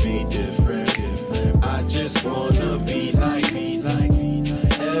to be different. I just wanna be like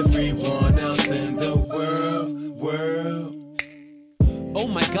everyone else in the world. Oh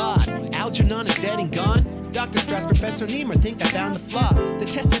my god, Algernon is dead and gone. Dr. Strauss, Professor Niemer think I found the flaw. They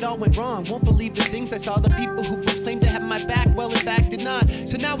tested all all went wrong. Won't believe the things I saw. The people who once claimed to have my back, well, in fact, did not.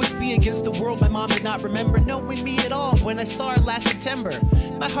 So now it's me against the world. My mom did not remember knowing me at all when I saw her last September.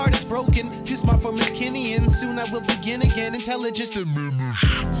 My heart is broken, too smart for Miss Kinney, and soon I will begin again. Intelligence to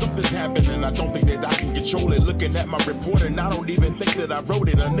Something's happening, I don't think that I can control it. Looking at my report and I don't even think that I wrote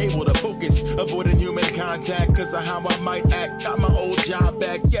it. Unable to focus, avoiding human contact cause of how I might act. Got my old job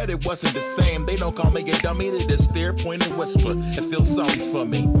back, yet it wasn't the same. They don't call me a dummy, they just stare, point and whisper and feel sorry for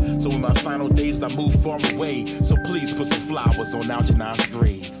me. So in my final days I move far away. So please put some flowers on Algernon's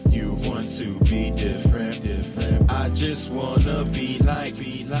grave. You want to be different. I just wanna be like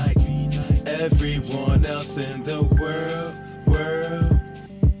everyone else in the world.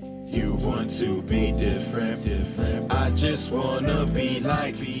 You want to be different. I just wanna be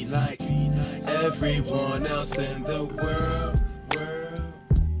like everyone else in the world.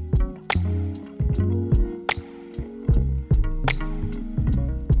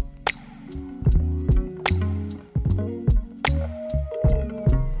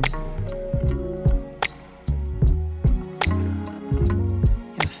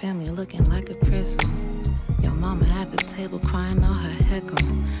 Your family looking like a prison. Your mama at the table crying all her head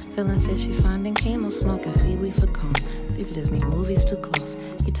gone. Feeling fishy, finding chemo, smoking seaweed for corn. These Disney movies too close.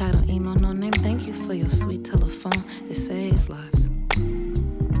 You title email, no name, thank you for your sweet telephone. It saves lives.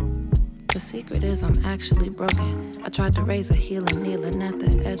 The secret is I'm actually broken. I tried to raise a healing, kneeling at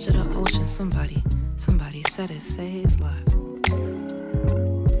the edge of the ocean. Somebody said it saves lives. Who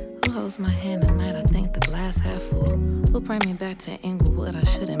holds my hand at night? I think the glass half full. Who bring me back to Inglewood? I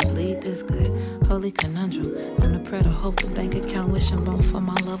shouldn't bleed this good. Holy conundrum. I'm the prayer to hope the bank account wishing bone for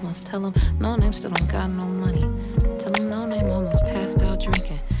my loved ones. Tell them no name still don't got no money. Tell them no name almost passed out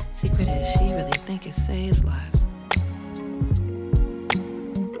drinking. Secret is she really think it saves lives.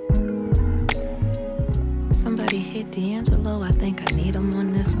 Somebody hit D'Angelo, I think I need him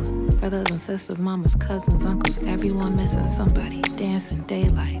on this one. Brothers and sisters, mamas, cousins, uncles, everyone missing somebody. Dancing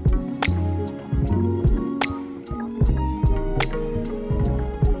daylight.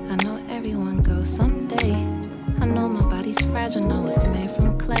 I know everyone goes someday. I know my body's fragile, know it's made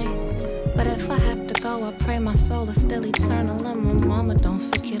from clay. But if I have to go, I pray my soul is still eternal and my mama don't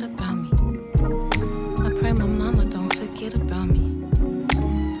forget about me. I pray my mama don't forget about me.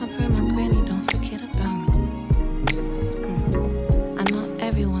 I pray my granny don't forget about me. I know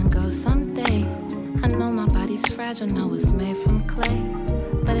everyone goes someday. I know my body's fragile, know it's made from clay.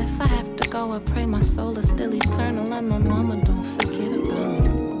 But if I have to go, I pray my soul is still eternal and my mama don't forget about me.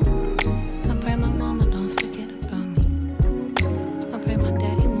 I pray my mama don't forget about me. I pray my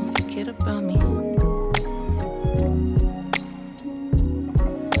daddy won't forget about me.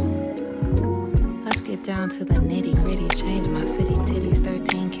 Let's get down to the nitty gritty. Change my city titties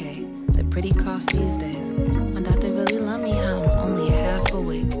 13K. They're pretty cost these days. My doctor really love me how I'm only half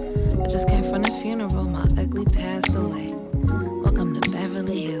awake. I just came from the funeral, my ugly passed away. Welcome to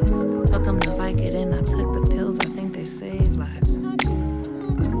Beverly Hills. Welcome to Vicodin. I took the pills, I think they save lives.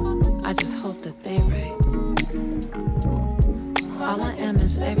 I just hope that they right. All I am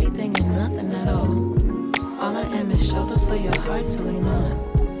is everything and nothing at all. All I am is shelter for your heart to lean on.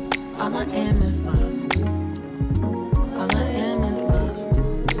 All I am is love. All I am is love.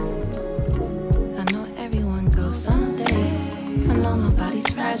 I know everyone goes someday. I know my body's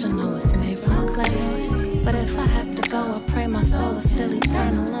fragile, know it's made from clay. But if I have to go, I pray my soul is still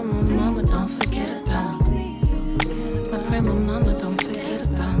eternal